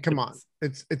 I mean, come on,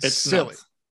 it's silly. Nuts.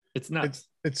 It's nuts.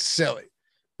 It's silly,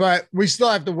 but we still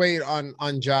have to wait on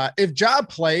Ja. If Ja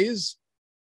plays,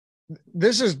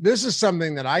 this is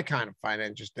something that I kind of find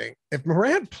interesting. If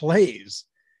Morant plays,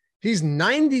 he's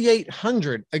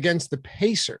 9,800 against the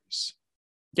Pacers.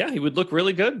 Yeah, he would look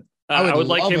really good. I would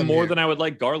like him more than I would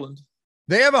like Garland.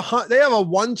 They have a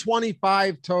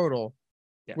 125 total.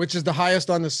 Yeah. Which is the highest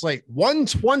on the slate.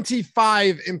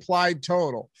 125 implied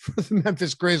total for the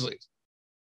Memphis Grizzlies.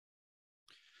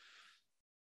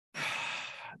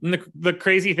 And the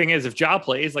crazy thing is, if Ja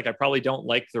plays, like I probably don't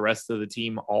like the rest of the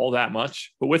team all that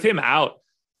much. But with him out,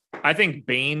 I think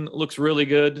Bane looks really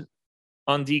good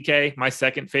on DK, my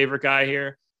second favorite guy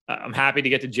here. I'm happy to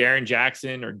get to Jaren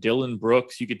Jackson or Dylan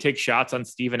Brooks. You could take shots on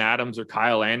Steven Adams or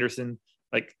Kyle Anderson.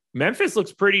 Like Memphis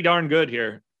looks pretty darn good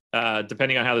here,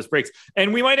 depending on how this breaks.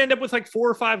 And we might end up with like 4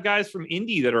 or 5 guys from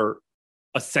Indy that are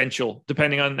essential,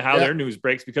 depending on how their news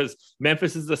breaks, because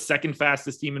Memphis is the second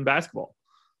fastest team in basketball.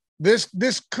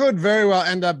 This could very well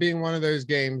end up being one of those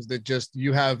games that just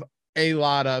you have a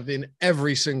lot of in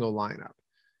every single lineup.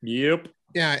 Yep.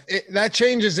 Yeah, that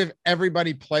changes if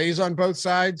everybody plays on both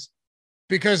sides,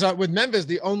 because with Memphis,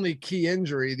 the only key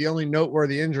injury, the only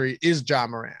noteworthy injury is Ja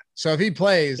Morant. So if he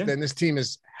plays, then this team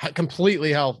is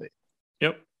completely healthy.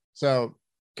 Yep. So,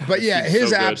 but yeah,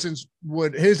 his absence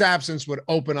would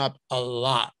open up a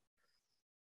lot.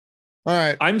 All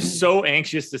right. I'm so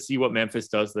anxious to see what Memphis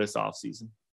does this offseason.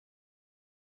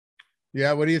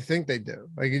 Yeah, what do you think they do?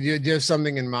 Like, do you have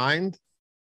something in mind?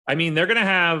 I mean, they're going to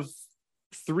have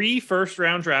 3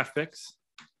 first-round draft picks.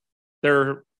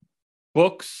 Their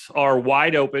books are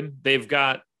wide open. They've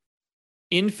got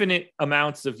infinite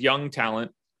amounts of young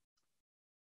talent.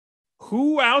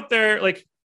 Who out there, like,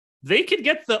 they could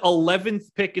get the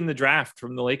 11th pick in the draft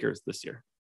from the Lakers this year.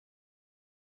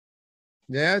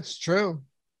 Yeah, it's true.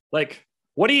 Like,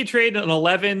 what do you trade an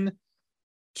 11,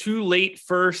 2 late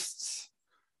firsts,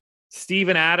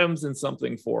 Steven Adams and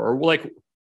something for? Or like,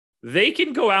 they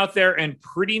can go out there and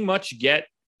pretty much get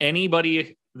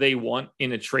anybody they want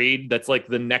in a trade that's like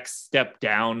the next step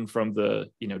down from the,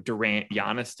 Durant,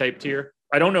 Giannis type tier.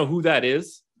 I don't know who that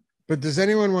is. But does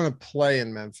anyone want to play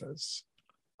in Memphis?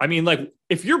 I mean, like,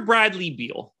 if you're Bradley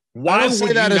Beal, why would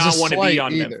you not want to be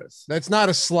on either. Memphis? That's not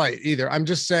a slight either. I'm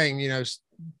just saying,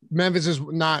 Memphis is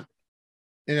not,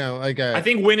 I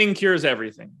think winning cures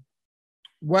everything.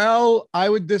 Well, I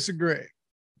would disagree.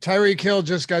 Tyreek Hill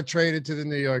just got traded to the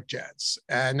New York Jets,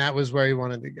 and that was where he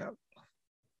wanted to go.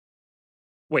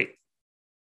 Wait.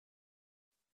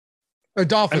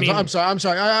 Dolphins. I'm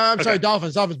sorry.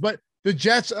 Dolphins. But the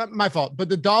Jets, my fault. But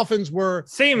the Dolphins were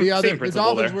the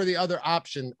Dolphins were the other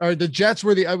option, or the Jets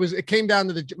were it came down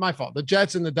to my fault. The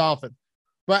Jets and the Dolphins,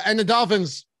 and the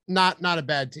Dolphins, not a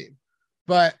bad team,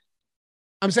 but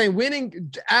I'm saying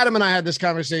winning. Adam and I had this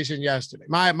conversation yesterday.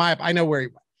 I know where he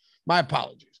went. My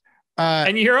apologies.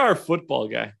 And you're our football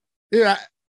guy. Yeah.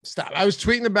 Stop. I was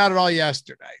tweeting about it all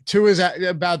yesterday.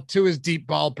 Tua's deep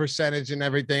ball percentage and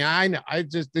everything. I know.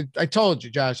 I told you,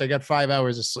 Josh, I got 5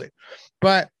 hours of sleep,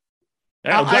 but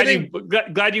I'm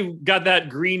glad you got that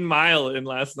green mile in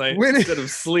last night instead of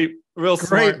sleep. Real great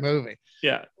smart movie.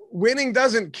 Yeah. Winning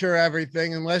doesn't cure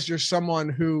everything unless you're someone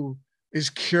who is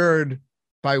cured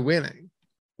by winning.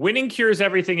 Winning cures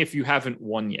everything if you haven't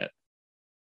won yet.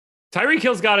 Tyreek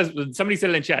Hill's got somebody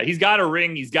said it in chat. He's got a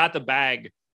ring. He's got the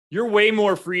bag. You're way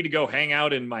more free to go hang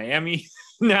out in Miami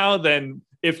now than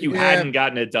if you hadn't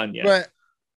gotten it done yet.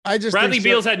 But Bradley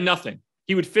Beal's had nothing.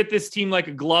 He would fit this team like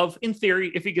a glove in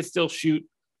theory if he could still shoot.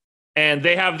 And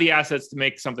they have the assets to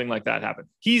make something like that happen.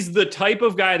 He's the type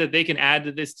of guy that they can add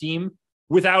to this team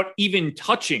without even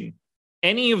touching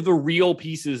any of the real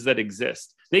pieces that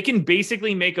exist. They can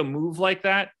basically make a move like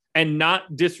that and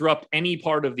not disrupt any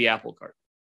part of the apple cart.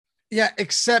 Yeah,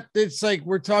 except it's like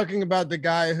we're talking about the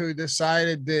guy who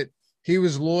decided that he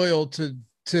was loyal to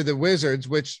the Wizards,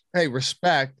 which, hey,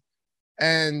 respect.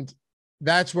 And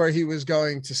that's where he was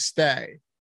going to stay.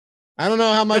 I don't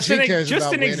know how much he cares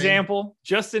about winning.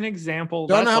 Just an example.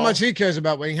 Don't know how much he cares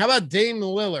about winning. How about Dame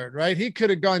Lillard, right? He could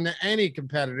have gone to any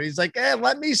competitor. He's like,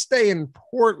 let me stay in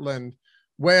Portland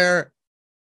where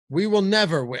we will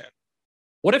never win.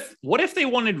 What if they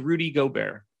wanted Rudy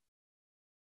Gobert?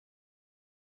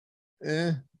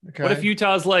 Okay. What if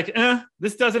Utah's like,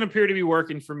 this doesn't appear to be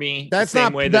working for me? That's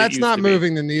not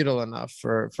moving the needle enough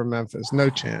for Memphis. No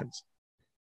chance.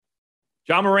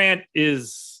 Ja Morant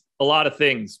is a lot of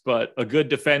things, but a good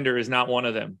defender is not one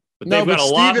of them. But they've got a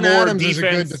lot more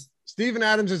defense. Steven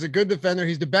Adams is a good defender.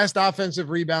 He's the best offensive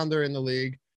rebounder in the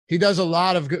league. He does a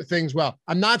lot of good things well.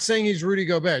 I'm not saying he's Rudy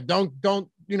Gobert. Don't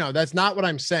that's not what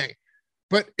I'm saying.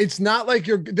 But it's not like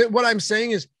what I'm saying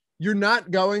is you're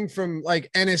not going from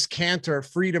like Enes Kanter,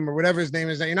 Freedom, or whatever his name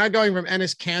is. You're not going from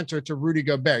Enes Kanter to Rudy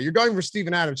Gobert. You're going for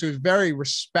Steven Adams, who's very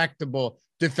respectable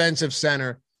defensive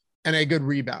center and a good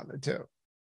rebounder too.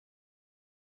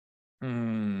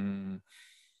 I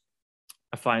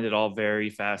find it all very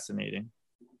fascinating.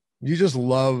 You just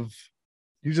love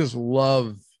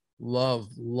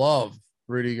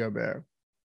Rudy Gobert.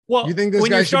 Well, you think this when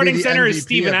guy your starting center MVP is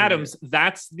Steven Adams,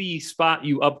 that's the spot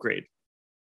you upgrade.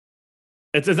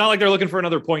 It's not like they're looking for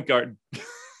another point guard.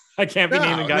 I can't be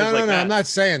naming guys like that. I'm not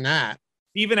saying that.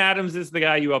 Steven Adams is the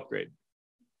guy you upgrade.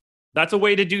 That's a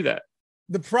way to do that.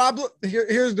 The problem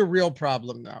here's the real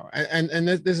problem though. And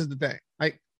this is the thing.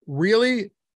 Like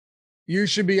really, you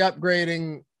should be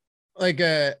upgrading like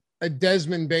a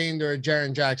Desmond Bain or a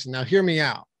Jaren Jackson. Now hear me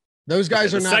out. Those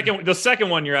guys are not the second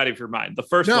one you're out of your mind. The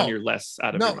first one you're less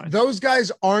out of your mind. Those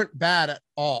guys aren't bad at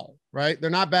all, right? They're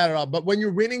not bad at all. But when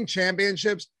you're winning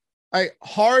championships, like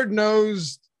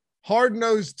hard-nosed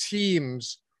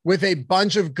teams with a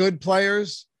bunch of good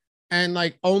players and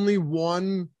like only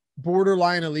one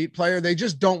borderline elite player, they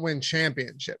just don't win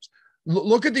championships.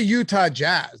 Look at the Utah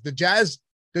Jazz.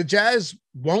 The Jazz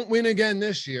won't win again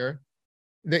this year.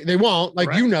 They won't,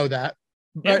 like, you know that.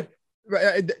 But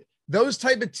those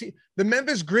type of teams, the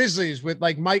Memphis Grizzlies with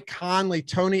like Mike Conley,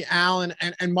 Tony Allen,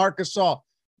 and Marc Gasol,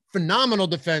 phenomenal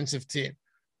defensive team.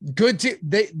 Good team.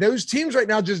 Those teams right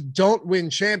now just don't win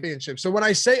championships. So when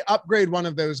I say upgrade one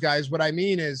of those guys, what I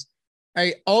mean is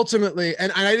ultimately,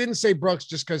 and I didn't say Brooks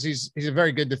just because he's a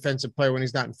very good defensive player when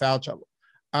he's not in foul trouble.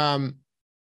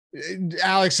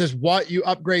 Alex says, what? You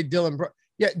upgrade Dillon Brooks?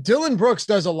 Yeah, Dillon Brooks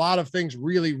does a lot of things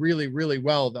really, really, really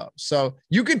well, though. So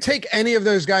you can take any of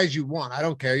those guys you want. I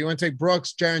don't care. You want to take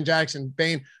Brooks, Jaren Jackson,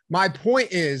 Bain. My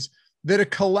point is that a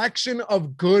collection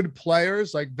of good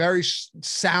players, like very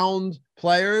sound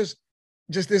players,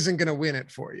 just isn't going to win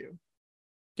it for you.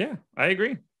 Yeah, I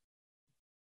agree.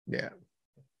 Yeah,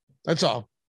 that's all.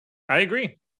 I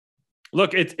agree.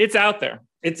 Look, it's out there.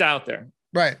 It's out there.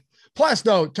 Right. Plus,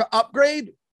 though, to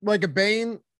upgrade like a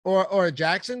Bain or a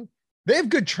Jackson, they have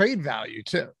good trade value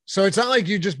too. So it's not like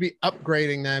you just be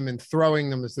upgrading them and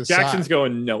throwing them as the Jackson's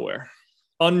going nowhere.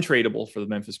 Untradeable for the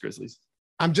Memphis Grizzlies.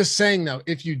 I'm just saying though,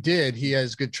 if you did, he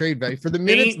has good trade value for the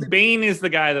minutes. Bain is the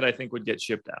guy that I think would get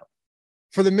shipped out.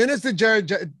 For the minutes that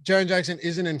Jaren Jackson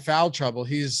isn't in foul trouble,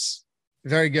 he's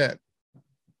very good,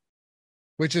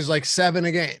 which is like 7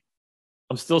 a game.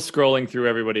 I'm still scrolling through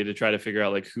everybody to try to figure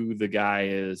out like who the guy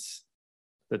is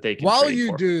that they can. While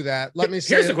you do that, let me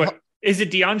say, here's the question. Is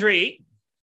it DeAndre Ayton?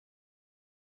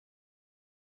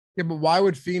 Yeah, but why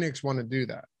would Phoenix want to do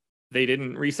that? They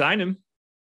didn't re-sign him.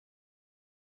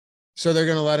 So they're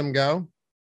going to let him go?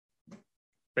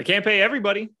 They can't pay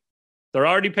everybody. They're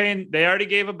already paying. They already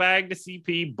gave a bag to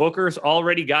CP. Booker's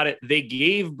already got it. They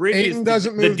gave Bridges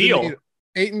the deal.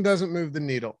 Ayton doesn't move the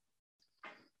needle.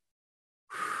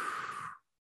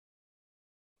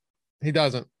 He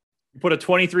doesn't. Put a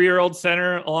 23-year-old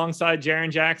center alongside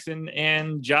Jaren Jackson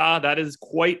and Ja. That is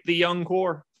quite the young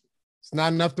core. It's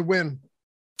not enough to win.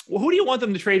 Well, who do you want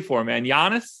them to trade for, man?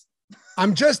 Giannis? I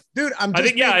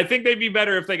think they'd be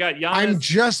better if they got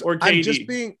Giannis or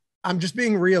KD. I'm just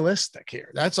being realistic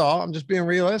here. That's all. I'm just being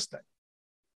realistic.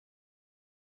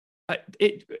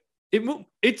 It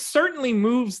certainly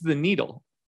moves the needle.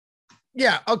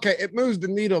 Yeah, okay, it moves the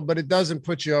needle, but it doesn't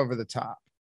put you over the top.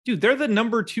 Dude, they're the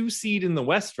number 2 seed in the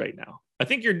West right now. I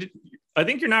think you're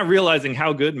not realizing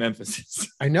how good Memphis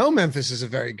is. I know Memphis is a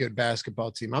very good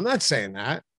basketball team. I'm not saying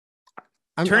that.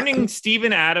 Turning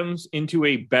Steven Adams into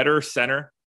a better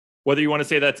center, whether you want to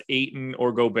say that's Ayton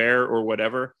or Gobert or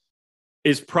whatever,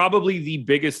 is probably the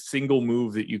biggest single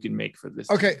move that you can make for this.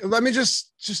 Okay, let me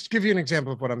just give you an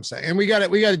example of what I'm saying. And we got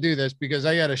to do this because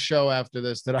I got a show after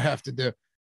this that I have to do.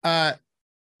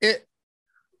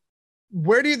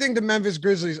 Where do you think the Memphis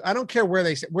Grizzlies? I don't care where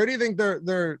they sit. Where do you think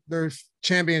their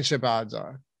championship odds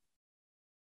are?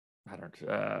 I don't.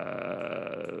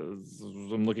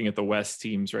 I'm looking at the West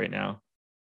teams right now.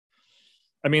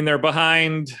 I mean, they're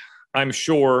behind, I'm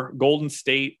sure, Golden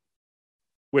State,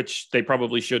 which they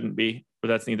probably shouldn't be, but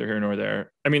that's neither here nor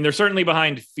there. I mean, they're certainly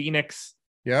behind Phoenix.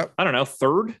 Yeah. I don't know,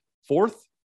 3rd, 4th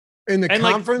in the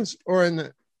conference or in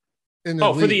the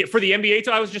league? for the NBA.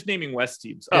 So I was just naming West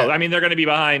teams. Yeah. I mean, they're going to be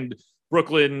behind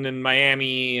Brooklyn and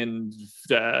Miami and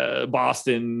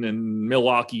Boston and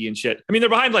Milwaukee and shit. I mean, they're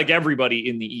behind like everybody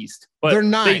in the East, but they're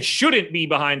not. They shouldn't be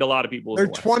behind a lot of people. They're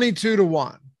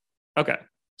 22-1. Okay.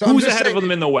 So who's ahead of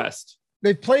them in the West?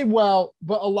 They played well,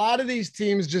 but a lot of these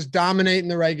teams just dominate in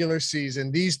the regular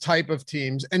season, these type of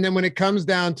teams. And then when it comes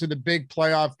down to the big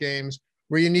playoff games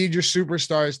where you need your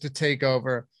superstars to take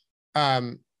over,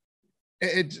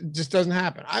 it just doesn't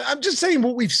happen. I'm just saying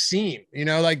what we've seen,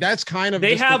 like that's kind of.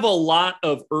 They have a lot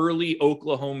of early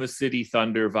Oklahoma City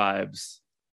Thunder vibes.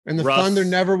 And the Thunder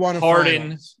never won a Harden,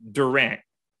 finals. Durant.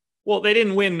 Well, they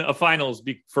didn't win a finals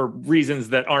for reasons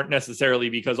that aren't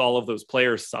necessarily because all of those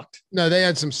players sucked. No, they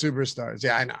had some superstars.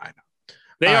 Yeah, I know.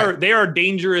 They are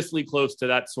dangerously close to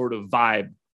that sort of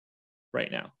vibe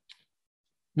right now.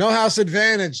 No house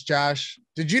advantage, Josh.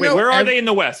 Did you know? Where are they in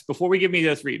the West? Before we give me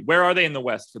this read, where are they in the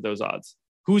West for those odds?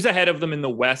 Who's ahead of them in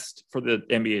the West for the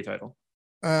NBA title?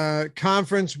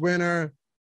 Conference winner.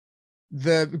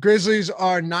 The Grizzlies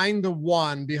are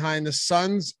 9-1 behind the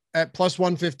Suns at plus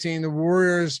 115, the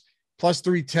Warriors plus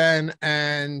 310,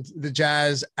 and the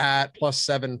Jazz at plus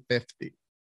 750.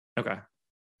 Okay.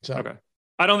 So okay.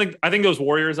 I think those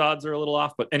Warriors odds are a little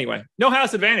off, but anyway, no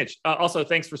house advantage. Also,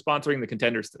 thanks for sponsoring the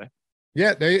Contenders today.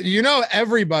 Yeah,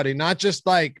 everybody, not just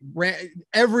like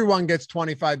everyone gets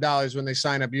 $25 when they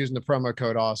sign up using the promo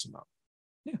code AWESOME.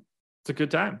 Yeah, it's a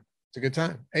good time. It's a good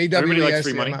time. Everybody likes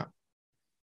free money.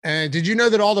 And did you know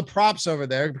that all the props over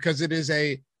there, because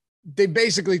they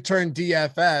basically turned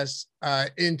DFS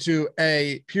into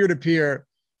a peer-to-peer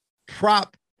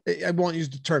prop. I won't use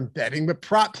the term betting, but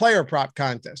player prop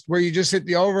contest where you just hit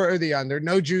the over or the under,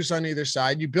 no juice on either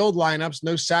side. You build lineups,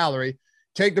 no salary.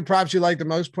 Take the props you like the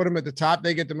most, put them at the top.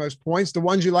 They get the most points. The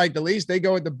ones you like the least, they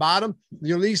go at the bottom.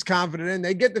 You're least confident in,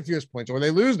 they get the fewest points, or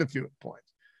they lose the fewest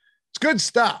points. It's good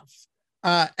stuff.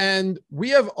 And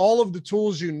we have all of the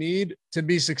tools you need to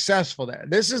be successful there.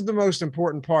 This is the most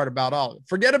important part about all of it.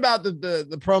 Forget about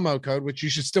the promo code, which you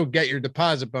should still get your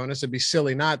deposit bonus. It'd be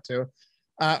silly not to.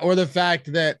 Or the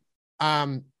fact that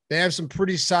they have some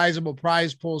pretty sizable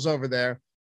prize pools over there.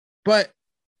 But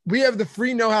we have the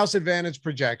free No House Advantage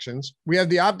projections. We have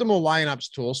the optimal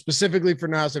lineups tool specifically for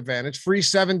No House Advantage, free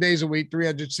 7 days a week,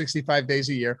 365 days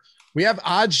a year. We have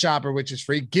Odds Shopper, which is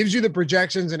free, gives you the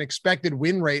projections and expected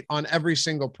win rate on every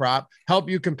single prop, help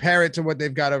you compare it to what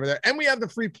they've got over there. And we have the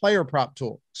free player prop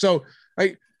tool. So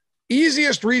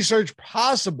easiest research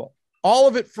possible, all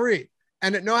of it free.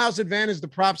 And at No House Advantage, the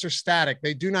props are static.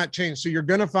 They do not change. So you're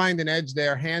going to find an edge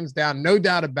there, hands down, no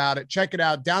doubt about it. Check it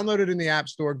out. Download it in the App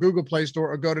Store, Google Play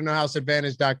Store, or go to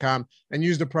nohouseadvantage.com and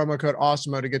use the promo code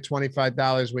AWESOME to get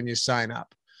 $25 when you sign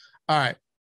up. All right.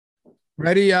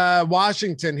 Ready?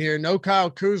 Washington here. No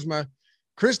Kyle Kuzma.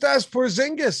 Kristaps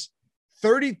Porzingis,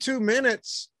 32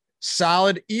 minutes.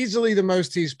 Solid. Easily the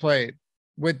most he's played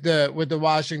with the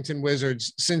Washington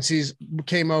Wizards since he's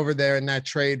came over there in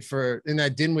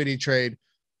that Dinwiddie trade.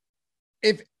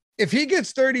 If he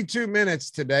gets 32 minutes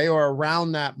today or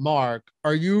around that mark,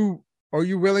 are you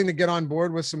willing to get on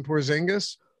board with some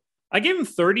Porzingis? I gave him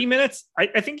 30 minutes.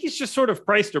 I think he's just sort of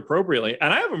priced appropriately,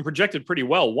 and I have him projected pretty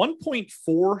well.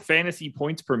 1.4 fantasy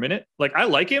points per minute. Like, I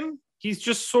like him. He's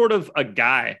just sort of a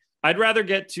guy. I'd rather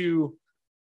get to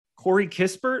Corey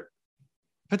Kispert,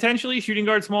 potentially shooting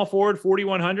guard, small forward,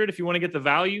 4,100 if you want to get the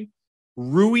value.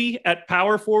 Rui at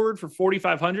power forward for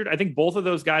 4,500. I think both of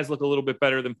those guys look a little bit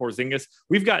better than Porzingis.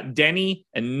 We've got Denny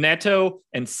and Neto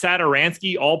and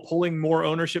Satoransky all pulling more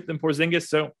ownership than Porzingis.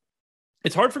 So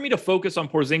it's hard for me to focus on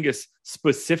Porzingis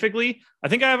specifically. I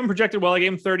think I have him projected well. I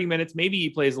gave him 30 minutes. Maybe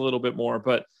he plays a little bit more,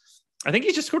 but I think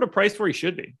he's just sort of priced where he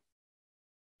should be.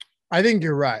 I think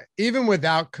you're right. Even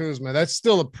without Kuzma, that's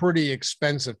still a pretty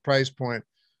expensive price point.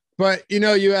 But,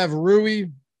 you have Rui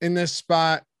in this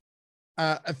spot,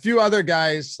 a few other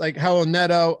guys like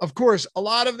Neto. Of course, a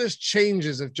lot of this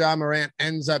changes if Ja Morant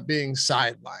ends up being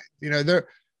sidelined. There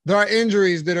are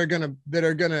injuries that are going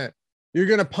to you're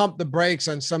going to pump the brakes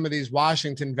on some of these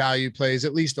Washington value plays,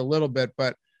 at least a little bit.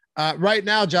 But right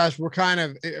now, Josh, we're kind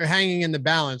of hanging in the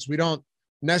balance. We don't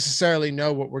necessarily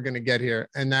know what we're going to get here.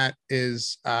 And that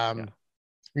is,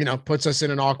 puts us in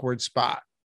an awkward spot.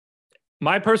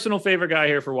 My personal favorite guy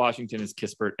here for Washington is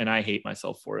Kispert, and I hate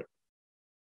myself for it.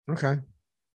 Okay.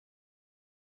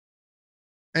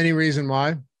 Any reason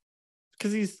why?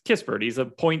 Because he's Kispert. He's a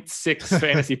 0.6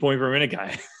 fantasy point per minute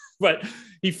guy. But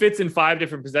he fits in 5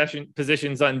 different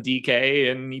positions on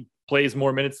DK, and he plays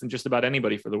more minutes than just about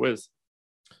anybody for the Wiz.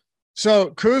 So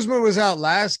Kuzma was out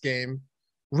last game.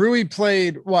 Rui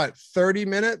played, 30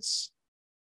 minutes?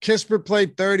 Kispert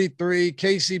played 33.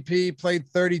 KCP played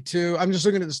 32. I'm just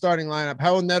looking at the starting lineup.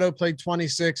 Howell Neto played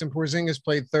 26, and Porzingis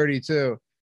played 32.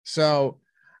 So,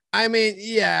 I mean,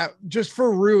 yeah, just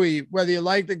for Rui, whether you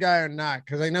like the guy or not,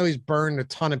 because I know he's burned a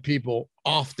ton of people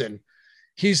often,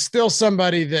 he's still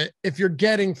somebody that if you're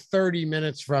getting 30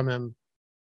 minutes from him,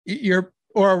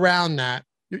 or around that,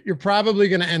 you're probably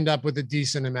going to end up with a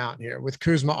decent amount here with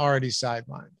Kuzma already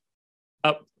sidelined.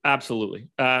 Absolutely.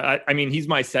 I mean, he's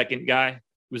my second guy.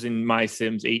 He was in my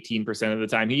Sims 18% of the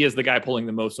time. He is the guy pulling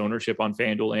the most ownership on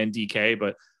FanDuel and DK,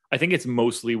 but I think it's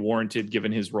mostly warranted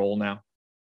given his role now.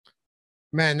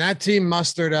 Man, that team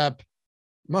mustered up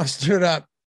less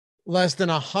than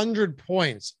 100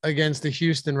 points against the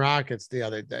Houston Rockets the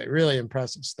other day. Really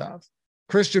impressive stuff.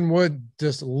 Christian Wood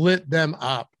just lit them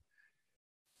up.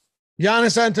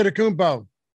 Giannis Antetokounmpo.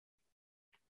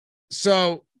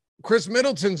 So Chris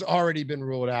Middleton's already been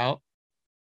ruled out,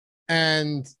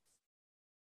 and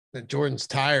Jordan's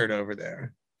tired over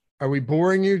there. Are we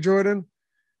boring you, Jordan?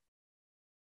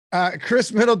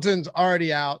 Chris Middleton's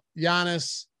already out.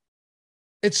 Giannis.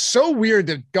 It's so weird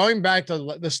that going back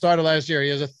to the start of last year, he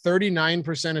has a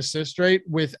 39% assist rate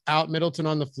without Middleton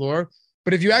on the floor.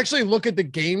 But if you actually look at the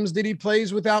games that he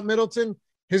plays without Middleton,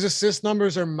 his assist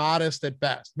numbers are modest at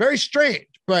best. Very strange,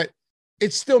 but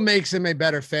it still makes him a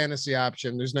better fantasy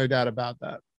option. There's no doubt about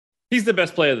that. He's the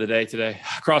best play of the day today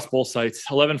across both sites.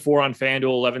 11-4 on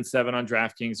FanDuel, 11-7 on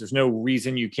DraftKings. There's no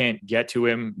reason you can't get to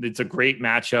him. It's a great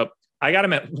matchup. I got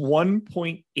him at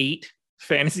 1.8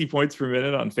 fantasy points per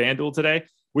minute on FanDuel today,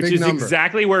 which is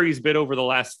exactly where he's been over the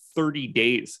last 30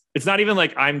 days. It's not even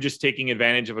like I'm just taking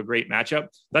advantage of a great matchup.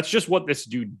 That's just what this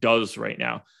dude does right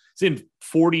now. It's in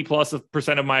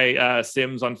 40+% of my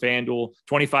sims on FanDuel,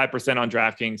 25% on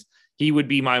DraftKings. He would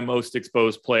be my most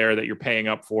exposed player that you're paying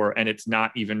up for, and it's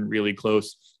not even really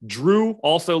close. Drew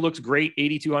also looks great,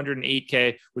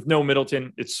 8,208K with no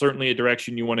Middleton. It's certainly a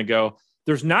direction you want to go.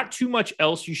 There's not too much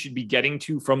else you should be getting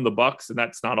to from the Bucks, and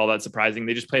that's not all that surprising.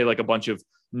 They just play like a bunch of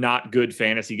not good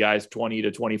fantasy guys, 20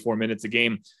 to 24 minutes a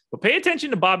game. But pay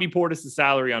attention to Bobby Portis'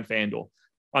 salary on FanDuel.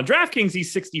 On DraftKings,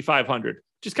 he's 6,500,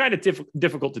 which is kind of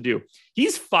difficult to do.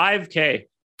 He's 5K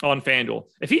on FanDuel.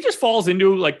 If he just falls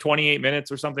into like 28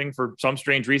 minutes or something for some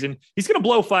strange reason, he's going to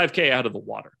blow 5K out of the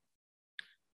water.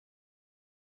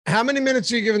 How many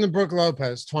minutes are you giving to Brook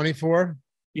Lopez? 24?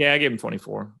 Yeah, I gave him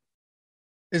 24.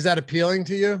 Is that appealing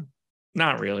to you?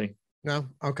 Not really. No?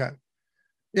 Okay.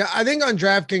 Yeah, I think on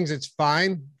DraftKings it's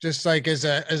fine. Just like as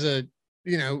a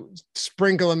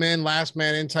sprinkle him in, last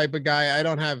man in type of guy. I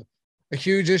don't have a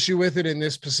huge issue with it in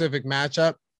this specific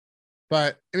matchup.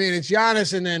 But I mean, it's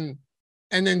Giannis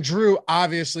and then Drew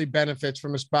obviously benefits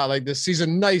from a spot like this. Sees a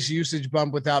nice usage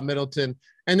bump without Middleton.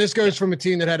 And this goes from a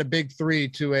team that had a big three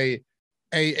to a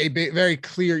big, very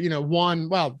clear,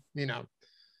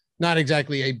 not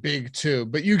exactly a big two,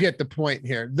 but you get the point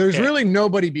here. There's really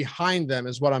nobody behind them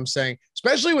is what I'm saying,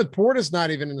 especially with Portis not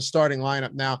even in the starting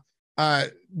lineup now.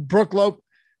 Brook Lopez,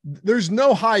 there's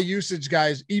no high usage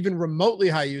guys, even remotely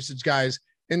high usage guys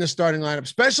in the starting lineup,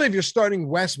 especially if you're starting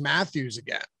Wes Matthews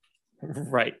again.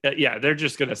 Right. Yeah, they're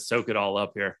just going to soak it all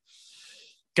up here.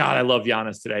 God, I love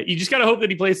Giannis today. You just got to hope that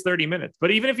he plays 30 minutes.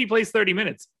 But even if he plays 30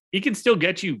 minutes, he can still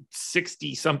get you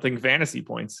 60-something fantasy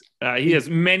points. He has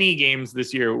many games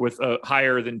this year with a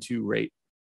higher than 2 rate.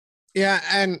 Yeah,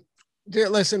 and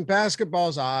listen,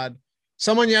 basketball's odd.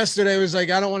 Someone yesterday was like,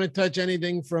 I don't want to touch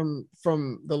anything from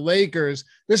the Lakers.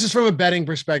 This is from a betting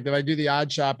perspective. I do the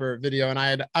Odd Shopper video,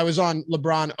 and I was on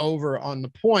LeBron over on the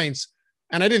points,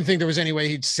 and I didn't think there was any way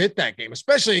he'd sit that game,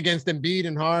 especially against Embiid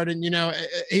and Harden.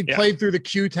 He played through the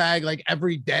Q tag like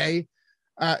every day.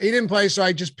 He didn't play, so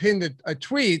I just pinned a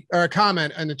tweet or a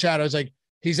comment in the chat. I was like,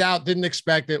 he's out, didn't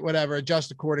expect it, whatever,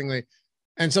 adjust accordingly.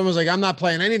 And someone was like, I'm not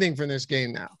playing anything from this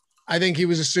game now. I think he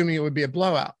was assuming it would be a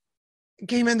blowout. The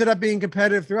game ended up being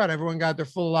competitive throughout. Everyone got their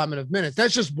full allotment of minutes.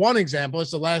 That's just one example.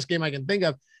 It's the last game I can think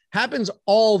of. Happens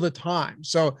all the time.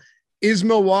 So is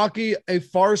Milwaukee a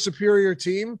far superior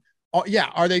team? Yeah.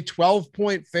 Are they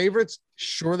 12-point favorites?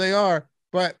 Sure they are.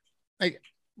 But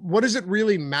what does it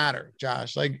really matter,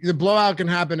 Josh? Like the blowout can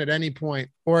happen at any point,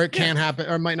 or it can happen,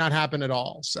 or it might not happen at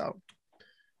all. So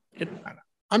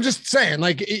I'm just saying,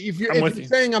 like, if you're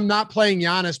saying I'm not playing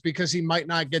Giannis because he might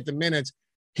not get the minutes,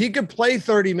 he could play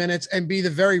 30 minutes and be the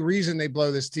very reason they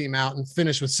blow this team out and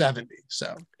finish with 70.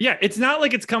 So yeah, it's not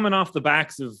like it's coming off the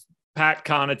backs of Pat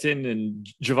Connaughton and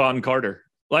Javon Carter.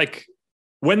 Like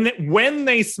when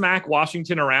they smack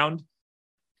Washington around,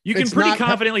 you can pretty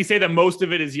confidently say that most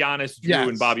of it is Giannis, Drew,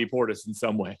 and Bobby Portis in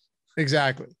some way.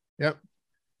 Exactly. Yep.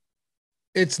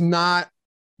 It's not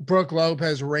Brook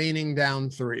Lopez raining down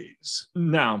threes.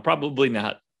 No, probably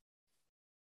not.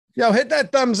 Yo, hit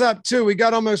that thumbs up too. We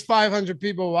got almost 500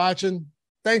 people watching.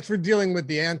 Thanks for dealing with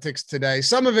the antics today.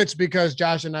 Some of it's because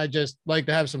Josh and I just like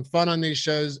to have some fun on these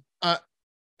shows. And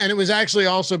it was actually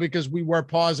also because we were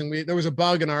pausing. There was a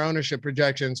bug in our ownership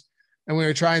projections, and we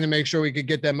were trying to make sure we could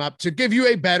get them up to give you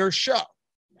a better show.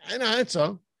 I know that's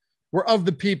all. We're of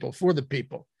the people, for the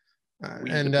people.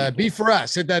 Be for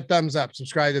us. Hit that thumbs up.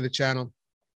 Subscribe to the channel.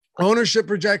 Ownership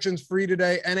projections free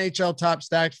today. NHL top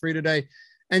stacks free today.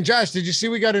 And Josh, did you see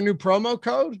we got a new promo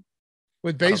code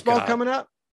with baseball coming up?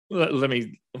 Let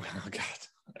me. Oh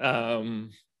God.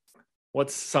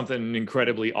 What's something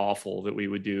incredibly awful that we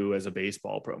would do as a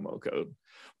baseball promo code?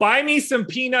 Buy me some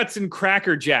peanuts and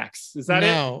Cracker Jacks. Is that it?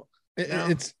 No.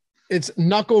 It's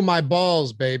knuckle my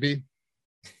balls, baby.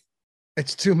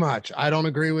 It's too much. I don't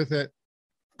agree with it.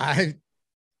 I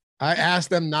asked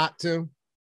them not to.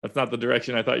 That's not the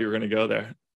direction I thought you were going to go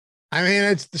there. I mean,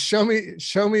 it's the show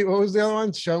me. What was the other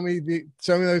one? Show me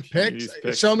those picks.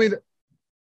 Show me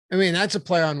I mean, that's a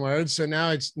play on words. So now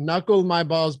it's knuckle my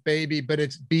balls, baby, but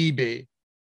it's BB.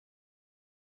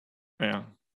 Yeah.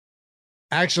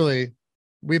 Actually,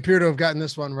 we appear to have gotten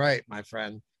this one right, my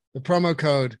friend. The promo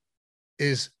code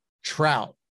is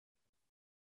Trout.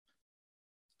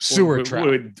 Sewer trout.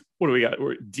 What do we got?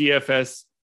 We're DFS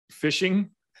fishing.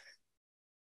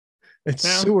 It's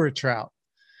now? Sewer trout.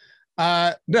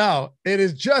 No, it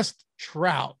is just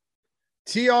trout.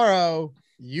 TROUT.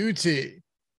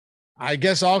 I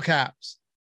guess all caps.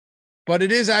 But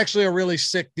it is actually a really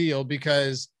sick deal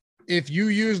because if you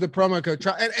use the promo code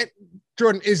trout, and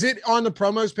Jordan, is it on the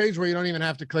promos page where you don't even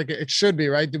have to click it? It should be,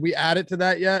 right? Did we add it to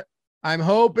that yet? I'm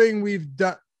hoping we've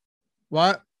done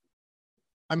what?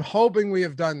 I'm hoping we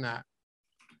have done that.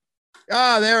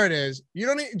 Ah, there it is. You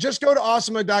don't need, just go to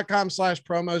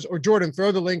awesemo.com/promos, or Jordan,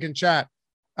 throw the link in chat.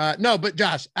 No, but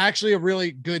Josh, actually a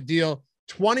really good deal.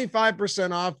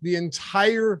 25% off the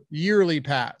entire yearly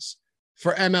pass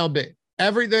for MLB.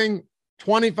 Everything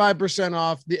 25%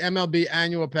 off the MLB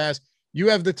annual pass. You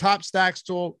have the top stacks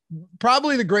tool,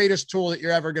 probably the greatest tool that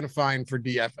you're ever going to find for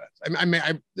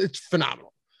DFS. It's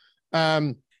phenomenal.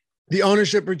 The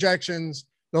ownership projections,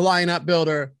 the lineup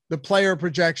builder, the player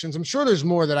projections. I'm sure there's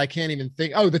more that I can't even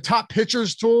think. Oh, the top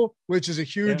pitchers tool, which is a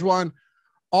huge one.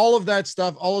 All of that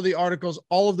stuff, all of the articles,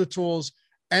 all of the tools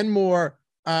and more.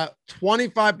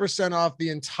 25% off the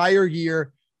entire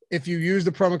year if you use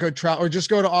the promo code Trout, or just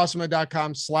go to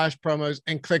awesemo.com/promos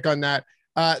and click on that.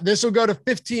 This will go to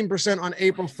 15% on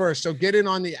April 1st. So get in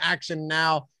on the action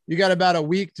now. You got about a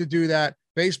week to do that.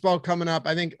 Baseball coming up.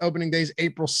 I think opening day is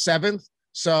April 7th.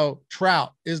 So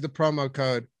Trout is the promo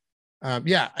code.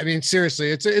 Yeah, I mean,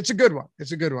 seriously, it's a good one.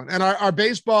 It's a good one. And our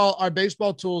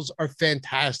baseball tools are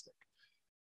fantastic.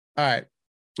 All right.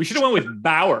 We should have went with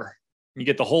Bauer. You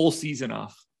get the whole season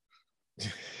off.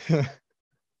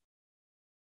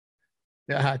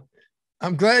 Yeah.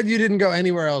 I'm glad you didn't go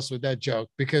anywhere else with that joke,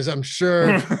 because I'm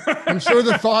sure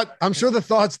the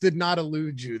thoughts did not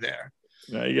elude you there.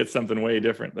 No, you get something way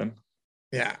different then.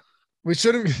 Yeah. We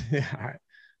should have. Yeah, all right.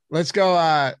 Let's go.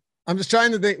 I'm just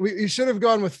trying to think. You should have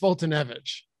gone with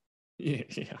Fultonevich.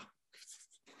 Yeah.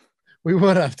 We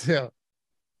would have too.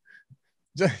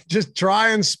 Just try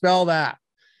and spell that.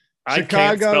 I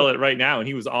can't spell it right now, and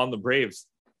he was on the Braves.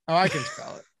 Oh, I can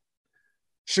spell it.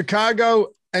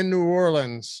 Chicago and New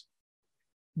Orleans.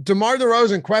 DeMar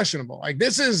DeRozan questionable. Like,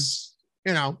 this is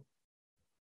an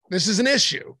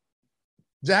issue.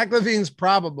 Zach LaVine's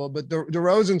probable, but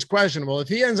DeRozan's questionable. If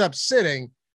he ends up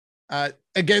sitting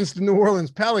against the New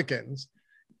Orleans Pelicans,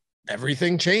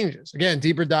 everything changes. Again,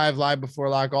 deeper dive, live before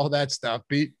lock, all that stuff.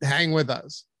 Hang with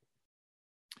us.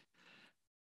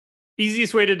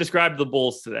 Easiest way to describe the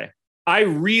Bulls today. I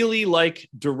really like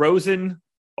DeRozan.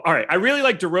 All right. I really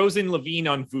like DeRozan, LaVine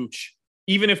on Vooch,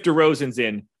 even if DeRozan's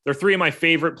in. They're three of my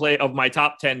favorite of my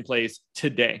top 10 plays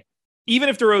today. Even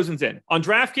if DeRozan's in. On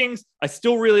DraftKings, I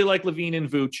still really like LaVine and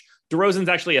Vooch. DeRozan's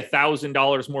actually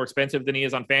 $1,000 more expensive than he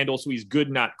is on FanDuel, so he's good,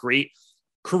 not great.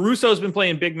 Caruso's been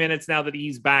playing big minutes now that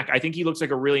he's back. I think he looks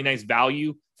like a really nice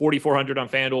value. 4,400 on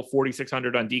FanDuel,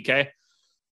 4,600 on DK.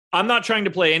 I'm not trying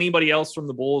to play anybody else from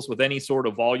the Bulls with any sort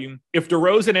of volume. If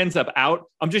DeRozan ends up out,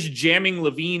 I'm just jamming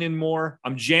LaVine in more.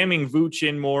 I'm jamming Vooch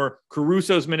in more.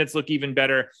 Caruso's minutes look even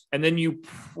better. And then you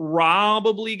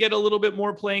probably get a little bit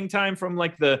more playing time from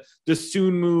like the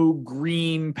Sunmu,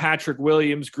 Green, Patrick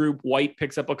Williams group. White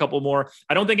picks up a couple more.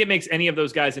 I don't think it makes any of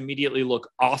those guys immediately look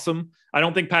awesome. I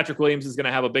don't think Patrick Williams is going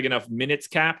to have a big enough minutes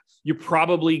cap. You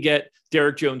probably get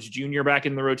Derek Jones Jr. back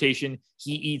in the rotation.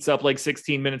 He eats up like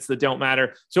 16 minutes that don't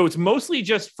matter. So it's mostly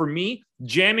just, for me,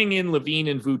 jamming in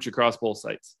LaVine and Vooch across both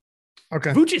sites.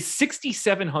 Okay. Vooch is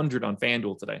 6,700 on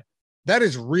FanDuel today. That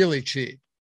is really cheap.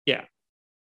 Yeah.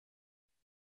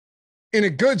 In a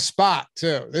good spot,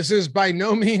 too. This is by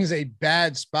no means a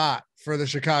bad spot for the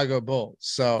Chicago Bulls.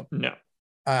 So no,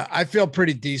 I feel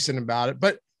pretty decent about it.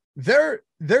 But they're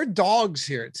dogs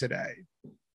here today.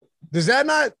 Is that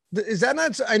not,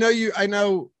 I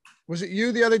know, was it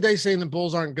you the other day saying the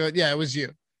Bulls aren't good? Yeah, it was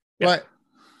you. Yeah. But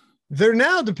they're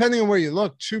now, depending on where you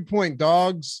look, 2-point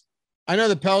dogs. I know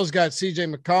the Pels got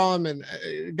CJ McCollum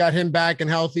and got him back and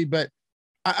healthy, but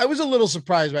I was a little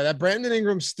surprised by that. Brandon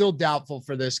Ingram's still doubtful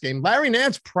for this game. Larry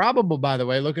Nance probable, by the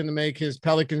way, looking to make his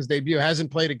Pelicans debut.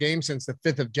 Hasn't played a game since the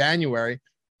 5th of January.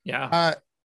 Yeah.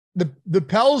 The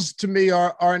Pels, to me,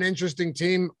 are an interesting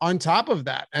team on top of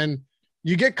that. And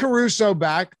you get Caruso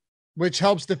back, which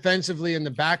helps defensively in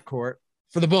the backcourt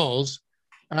for the Bulls,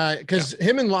 because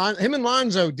him and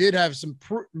Lonzo did have some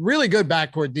really good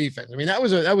backcourt defense. I mean, that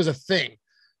was a thing,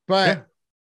 but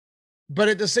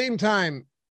at the same time,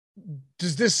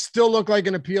 does this still look like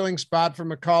an appealing spot for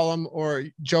McCollum or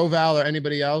Joe Val or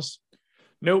anybody else?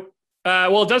 Nope.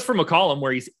 Well, it does for McCollum,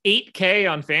 where he's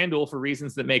 8K on FanDuel for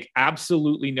reasons that make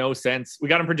absolutely no sense. We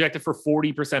got him projected for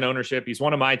 40% ownership. He's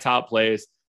one of my top plays.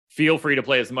 Feel free to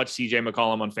play as much CJ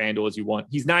McCollum on FanDuel as you want.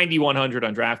 He's 9,100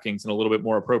 on DraftKings and a little bit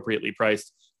more appropriately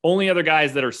priced. Only other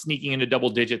guys that are sneaking into double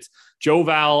digits, Joe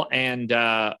Val and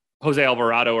Jose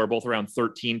Alvarado are both around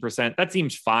 13%. That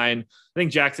seems fine. I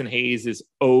think Jackson Hayes is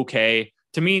okay.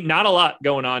 To me, not a lot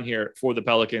going on here for the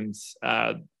Pelicans.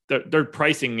 Their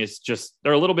pricing is just,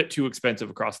 they're a little bit too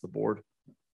expensive across the board.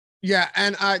 Yeah.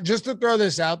 And just to throw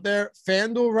this out there,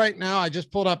 FanDuel right now, I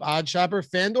just pulled up OddsShopper.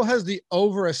 FanDuel has the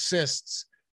over assists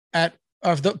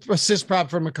of the assist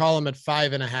prop for McCollum at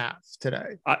 5.5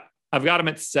 today. I've got him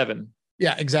at 7.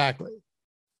 Yeah, exactly.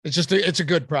 It's just, it's a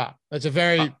good prop. It's a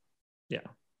very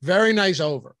nice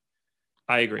over.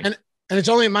 I agree. And it's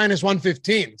only at minus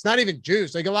 115. It's not even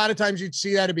juice. Like a lot of times you'd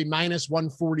see that to be minus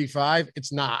 145.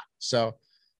 It's not. So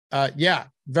yeah,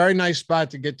 very nice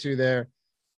spot to get to there.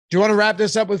 Do you want to wrap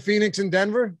this up with Phoenix and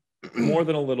Denver? More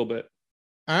than a little bit.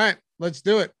 All right, let's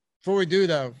do it. Before we do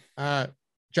though,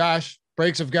 Josh,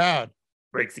 breaks of God.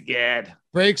 Breaks of God.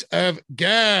 Breaks of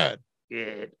God.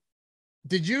 Good.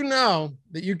 Did you know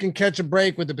that you can catch a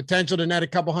break with the potential to net a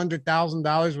couple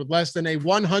 $100,000 with less than a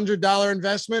 $100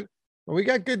 investment? Well, we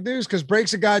got good news because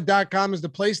breaksofgod.com is the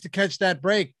place to catch that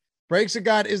break. Breaks of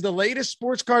God is the latest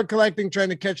sports card collecting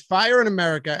trend to catch fire in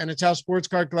America, and it's how sports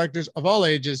card collectors of all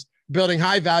ages building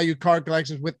high-value card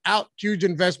collections without huge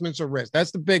investments or risk. That's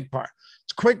the big part.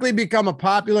 It's quickly become a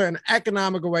popular and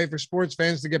economical way for sports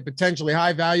fans to get potentially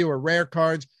high-value or rare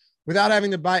cards without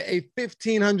having to buy a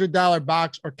 $1,500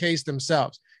 box or case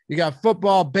themselves. You got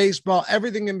football, baseball,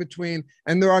 everything in between,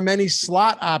 and there are many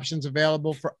slot options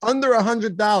available for under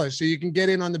 $100, so you can get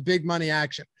in on the big money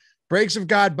action. Breaks of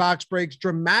God box breaks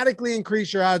dramatically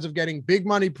increase your odds of getting big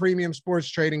money premium sports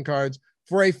trading cards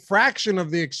for a fraction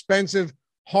of the expensive,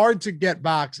 hard-to-get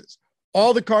boxes.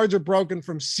 All the cards are broken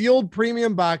from sealed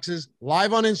premium boxes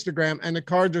live on Instagram, and the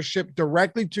cards are shipped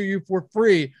directly to you for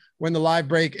free when the live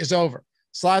break is over.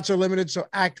 Slots are limited, so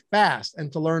act fast.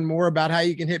 And to learn more about how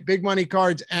you can hit big money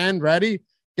cards and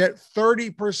get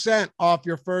 30% off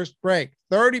your first break.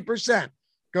 30%.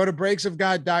 Go to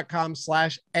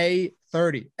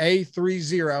breaksofgod.com/A30,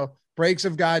 A30,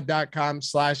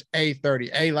 breaksofgod.com/A30,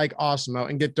 A like Awesemo,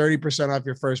 and get 30% off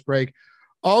your first break.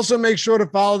 Also, make sure to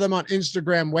follow them on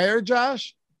Instagram. Where,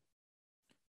 Josh?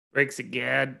 Breaks of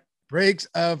God. Breaks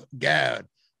of God.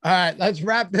 All right, let's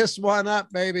wrap this one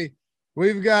up, baby.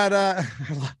 We've got, I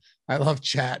love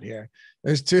chat here.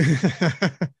 There's two.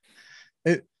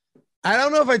 I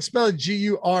don't know if I'd spell it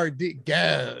G-U-R-D.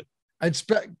 God. I'd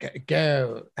spell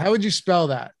go. How would you spell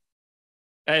that?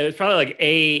 It's probably like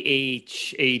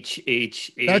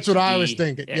A-H-H-H. That's what I was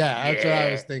thinking. Yeah, that's what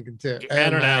I was thinking too. I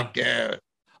don't know. God.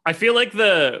 I feel like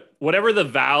whatever the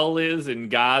vowel is in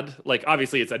God, like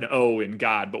obviously it's an O in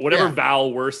God, but whatever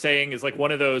vowel we're saying is like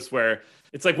one of those where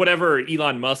it's like whatever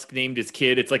Elon Musk named his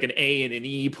kid. It's like an A and an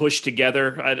E pushed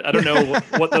together. I don't know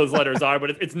what those letters are,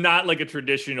 but it's not like a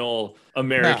traditional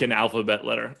American alphabet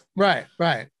letter. Right.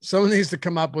 Someone needs to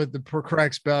come up with the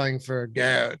correct spelling for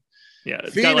God. Yeah,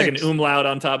 it's got like an umlaut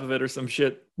on top of it or some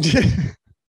shit.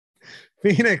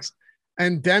 Phoenix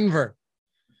and Denver.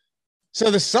 So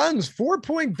the Suns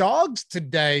 4-point dogs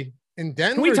today in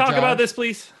Denver. Can we talk about this,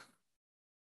 please?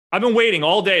 I've been waiting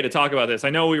all day to talk about this. I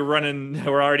know we're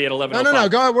already at 11. No.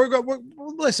 Go ahead.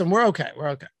 Listen, we're okay.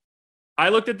 I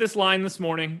looked at this line this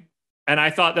morning and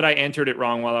I thought that I entered it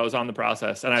wrong while I was on the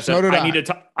process. And I said,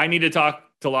 I need to talk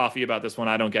to Laffy about this one.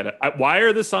 I don't get it. Why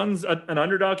are the Suns an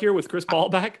underdog here with Chris Paul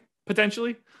back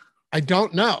potentially? I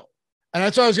don't know. And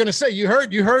that's what I was going to say. You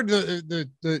heard you heard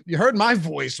my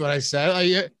voice when I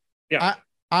said,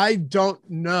 I don't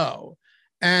know.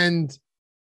 And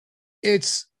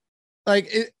it's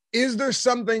like, is there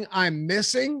something I'm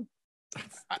missing?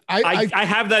 I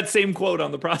have that same quote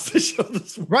on the process show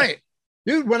this morning. Right.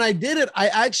 Dude, when I did it, I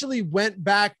actually went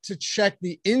back to check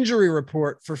the injury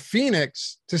report for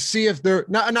Phoenix to see if there,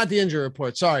 not the injury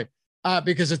report, sorry,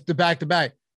 because it's the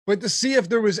back-to-back, but to see if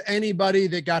there was anybody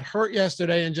that got hurt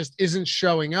yesterday and just isn't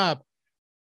showing up.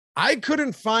 I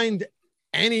couldn't find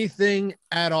anything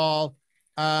at all.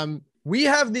 We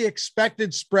have the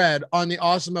expected spread on the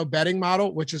Awesemo betting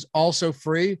model, which is also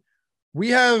free. We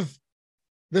have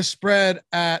the spread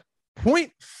at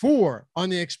 0.4 on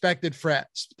the expected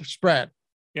spread.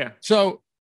 Yeah. So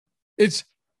it's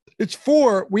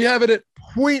 4. We have it at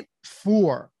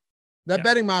 0.4. That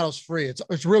betting model is free.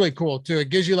 It's really cool too. It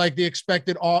gives you like the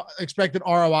expected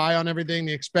ROI on everything,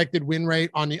 the expected win rate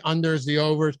on the unders, the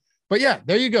overs. But yeah,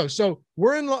 there you go. So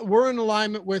we're in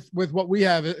alignment with what we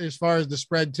have as far as the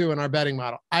spread too in our betting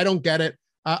model. I don't get it.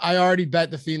 I already bet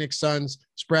the Phoenix Suns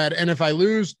spread, and if I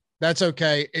lose, that's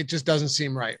okay. It just doesn't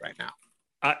seem right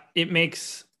now. It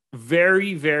makes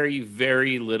very, very,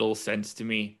 very little sense to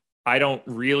me. I don't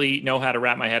really know how to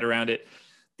wrap my head around it.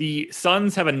 The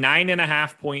Suns have a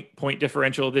 9.5 point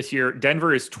differential this year.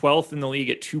 Denver is 12th in the league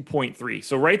at 2.3.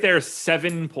 So right there,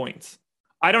 7 points.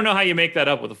 I don't know how you make that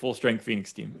up with a full strength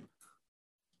Phoenix team.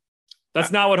 That's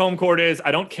not what home court is.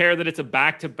 I don't care that it's a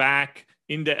back-to-back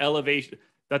into elevation.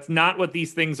 That's not what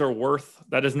these things are worth.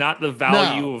 That is not the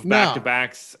value of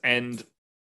back-to-backs. And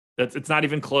it's not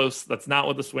even close. That's not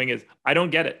what the swing is. I don't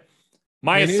get it.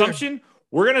 My assumption,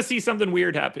 we're going to see something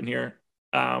weird happen here.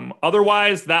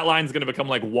 Otherwise, that line's going to become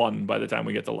like 1 by the time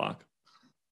we get to lock.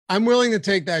 I'm willing to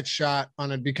take that shot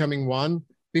on it becoming 1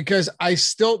 because I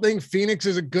still think Phoenix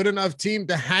is a good enough team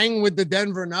to hang with the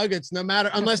Denver Nuggets,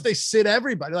 unless they sit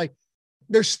everybody. Like,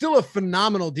 they're still a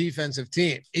phenomenal defensive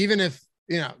team, even if,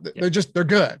 they're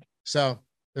good. So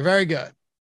they're very good.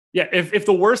 Yeah. If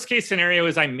the worst case scenario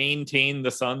is I maintain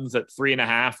the Suns at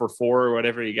 3.5 or 4 or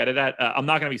whatever you get it at, I'm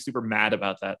not going to be super mad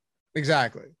about that.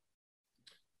 Exactly.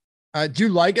 Do you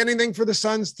like anything for the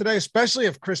Suns today, especially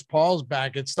if Chris Paul's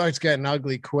back? It starts getting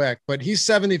ugly quick, but he's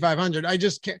 7,500. I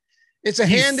just can't. It's a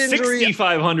hand injury.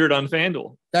 6,500 on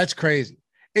FanDuel. That's crazy.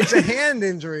 It's a hand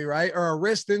injury, right? Or a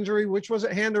wrist injury. Which was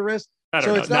it? Hand or wrist? I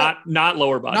don't know. It's not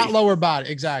lower body. Not lower body.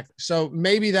 Exactly. So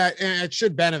maybe that it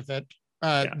should benefit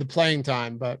the playing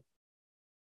time, but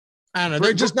I don't know.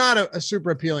 They're just not a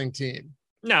super appealing team.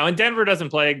 No, and Denver doesn't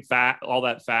play all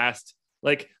that fast.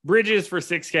 Like Bridges for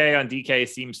 6K on DK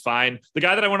seems fine. The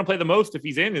guy that I want to play the most if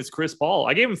he's in is Chris Paul.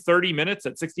 I gave him 30 minutes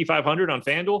at 6,500 on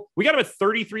FanDuel. We got him at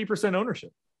 33%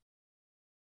 ownership.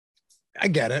 I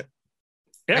get it.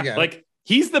 Yeah,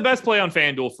 he's the best play on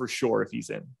FanDuel for sure if he's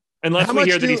in. Unless we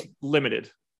hear that he's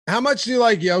limited. How much do you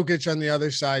like Jokic on the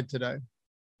other side today?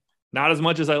 Not as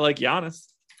much as I like Giannis.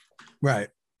 Right.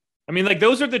 I mean,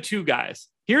 those are the two guys.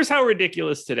 Here's how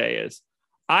ridiculous today is.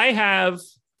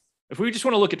 If we just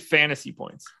want to look at fantasy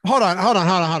points. Hold on.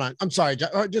 I'm sorry.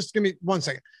 Just give me 1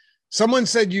 second. Someone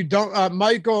said you don't,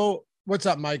 Michael, what's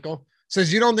up, Michael?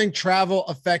 Says you don't think travel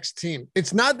affects team.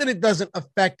 It's not that it doesn't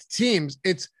affect teams.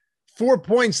 It's 4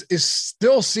 points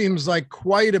still seems like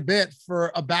quite a bit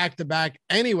for a back-to-back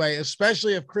anyway,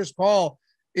 especially if Chris Paul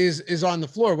is on the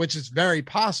floor, which is very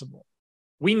possible.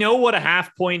 We know what a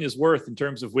half point is worth in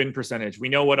terms of win percentage. We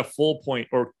know what a full point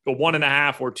or a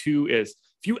 1.5 or 2 is.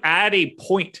 If you add a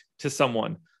point to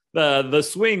someone, the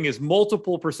swing is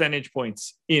multiple percentage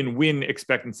points in win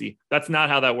expectancy. That's not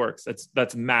how that works.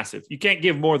 That's massive. You can't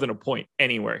give more than a point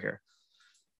anywhere here.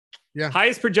 Yeah.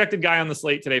 Highest projected guy on the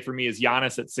slate today for me is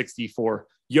Giannis at 64.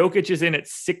 Jokic is in at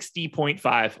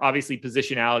 60.5. Obviously,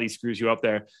 positionality screws you up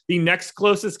there. The next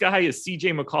closest guy is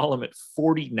CJ McCollum at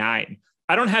 49.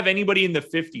 I don't have anybody in the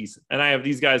 50s, and I have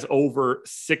these guys over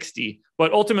 60.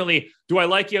 But ultimately, do I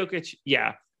like Jokic?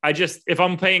 Yeah. If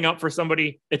I'm paying up for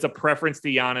somebody, it's a preference to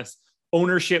Giannis.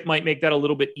 Ownership might make that a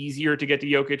little bit easier to get to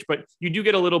Jokic, but you do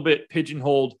get a little bit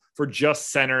pigeonholed for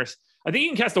just centers. I think you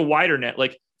can cast a wider net.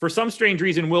 Like, for some strange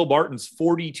reason, Will Barton's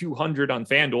 4,200 on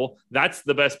FanDuel. That's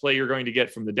the best play you're going to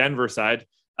get from the Denver side.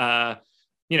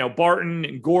 Barton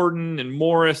and Gordon and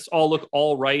Morris all look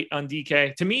all right on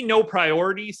DK. To me, no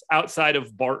priorities outside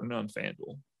of Barton on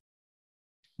FanDuel.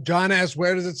 John asked,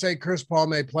 where does it say Chris Paul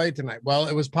may play tonight? Well,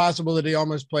 it was possible that he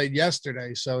almost played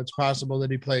yesterday, so it's possible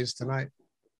that he plays tonight.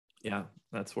 Yeah,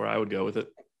 that's where I would go with it.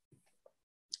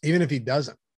 Even if he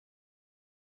doesn't.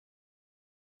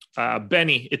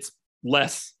 Benny, it's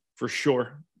less for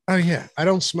sure. Oh, yeah. I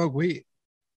don't smoke weed.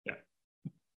 Yeah.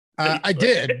 I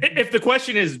did. If the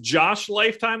question is Josh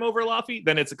lifetime over Laffy,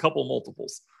 then it's a couple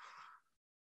multiples.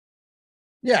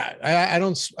 Yeah, I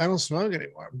don't smoke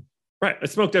anymore. Right. I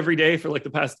smoked every day for the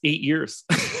past 8 years.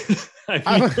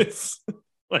 It's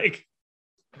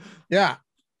yeah,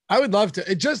 I would love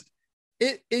to.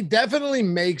 It definitely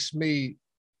makes me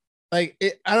I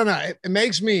don't know. It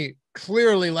makes me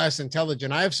clearly less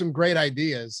intelligent. I have some great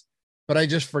ideas, but I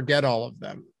just forget all of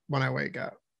them when I wake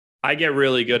up. I get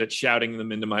really good at shouting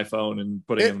them into my phone and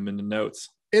putting them into notes.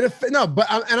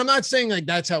 I'm not saying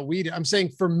that's how we do. I'm saying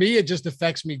for me, it just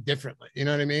affects me differently. You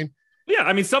know what I mean? Yeah,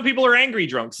 I mean, some people are angry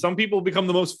drunks. Some people become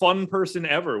the most fun person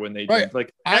ever when they drink. Right.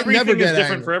 Everything is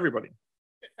different for everybody.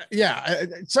 Yeah.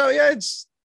 So yeah,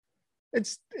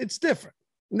 it's different.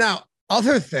 Now,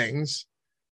 other things,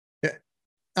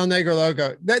 El Negro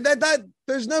Loco, that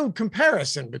there's no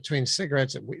comparison between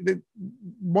cigarettes and weed.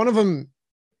 One of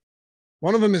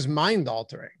them is mind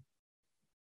altering.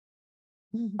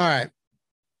 All right.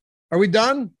 Are we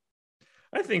done?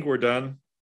 I think we're done.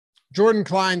 Jordan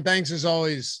Klein, thanks as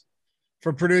always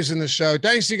for producing the show.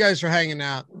 Thanks to you guys for hanging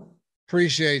out.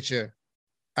 Appreciate you.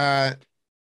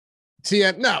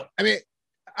 TM, no, I mean,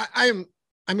 I'm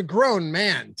a grown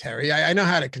man, Terry. I know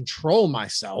how to control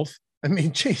myself. I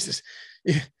mean, Jesus,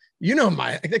 you know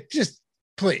just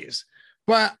please.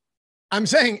 But I'm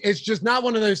saying it's just not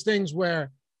one of those things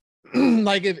where,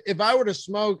 like, if I were to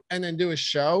smoke and then do a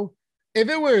show, if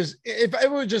it was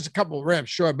just a couple of rips,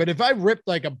 sure. But if I ripped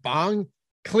like a bong,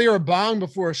 clear a bong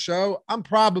before a show, I'm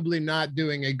probably not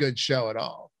doing a good show at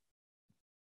all.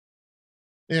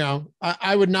 You know,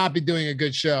 I would not be doing a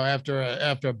good show after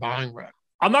a bong rip.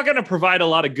 I'm not going to provide a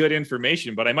lot of good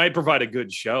information, but I might provide a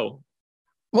good show.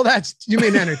 Well, you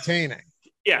mean entertaining.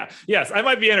 Yeah. Yes, I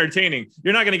might be entertaining.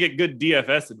 You're not going to get good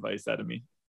DFS advice out of me.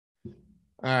 All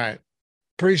right.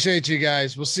 Appreciate you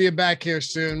guys. We'll see you back here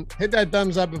soon. Hit that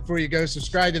thumbs up before you go.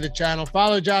 Subscribe to the channel.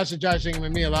 Follow Josh at Josh Ingham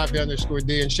and me,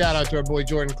 @Lavi_D. And shout out to our boy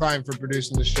Jordan Klein for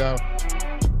producing the show.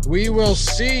 We will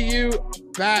see you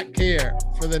back here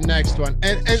for the next one.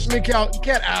 And Mikhail,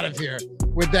 get out of here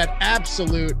with that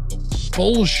absolute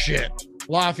bullshit.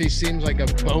 Laffy seems like a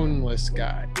boneless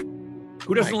guy.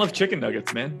 Who doesn't love chicken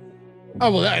nuggets, man?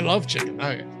 Oh, well, I love chicken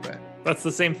nuggets. But that's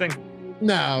the same thing.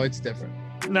 No, it's different.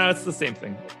 No, it's the same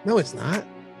thing. No, it's not.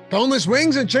 Boneless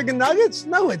wings and chicken nuggets?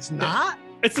 No, it's not.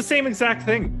 It's the same exact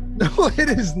thing. No, it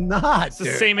is not. It's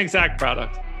the same exact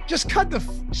product. Just cut the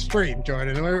stream,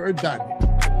 Jordan. We're done.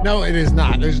 No, it is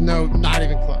not. There's not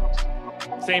even close.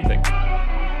 Same thing.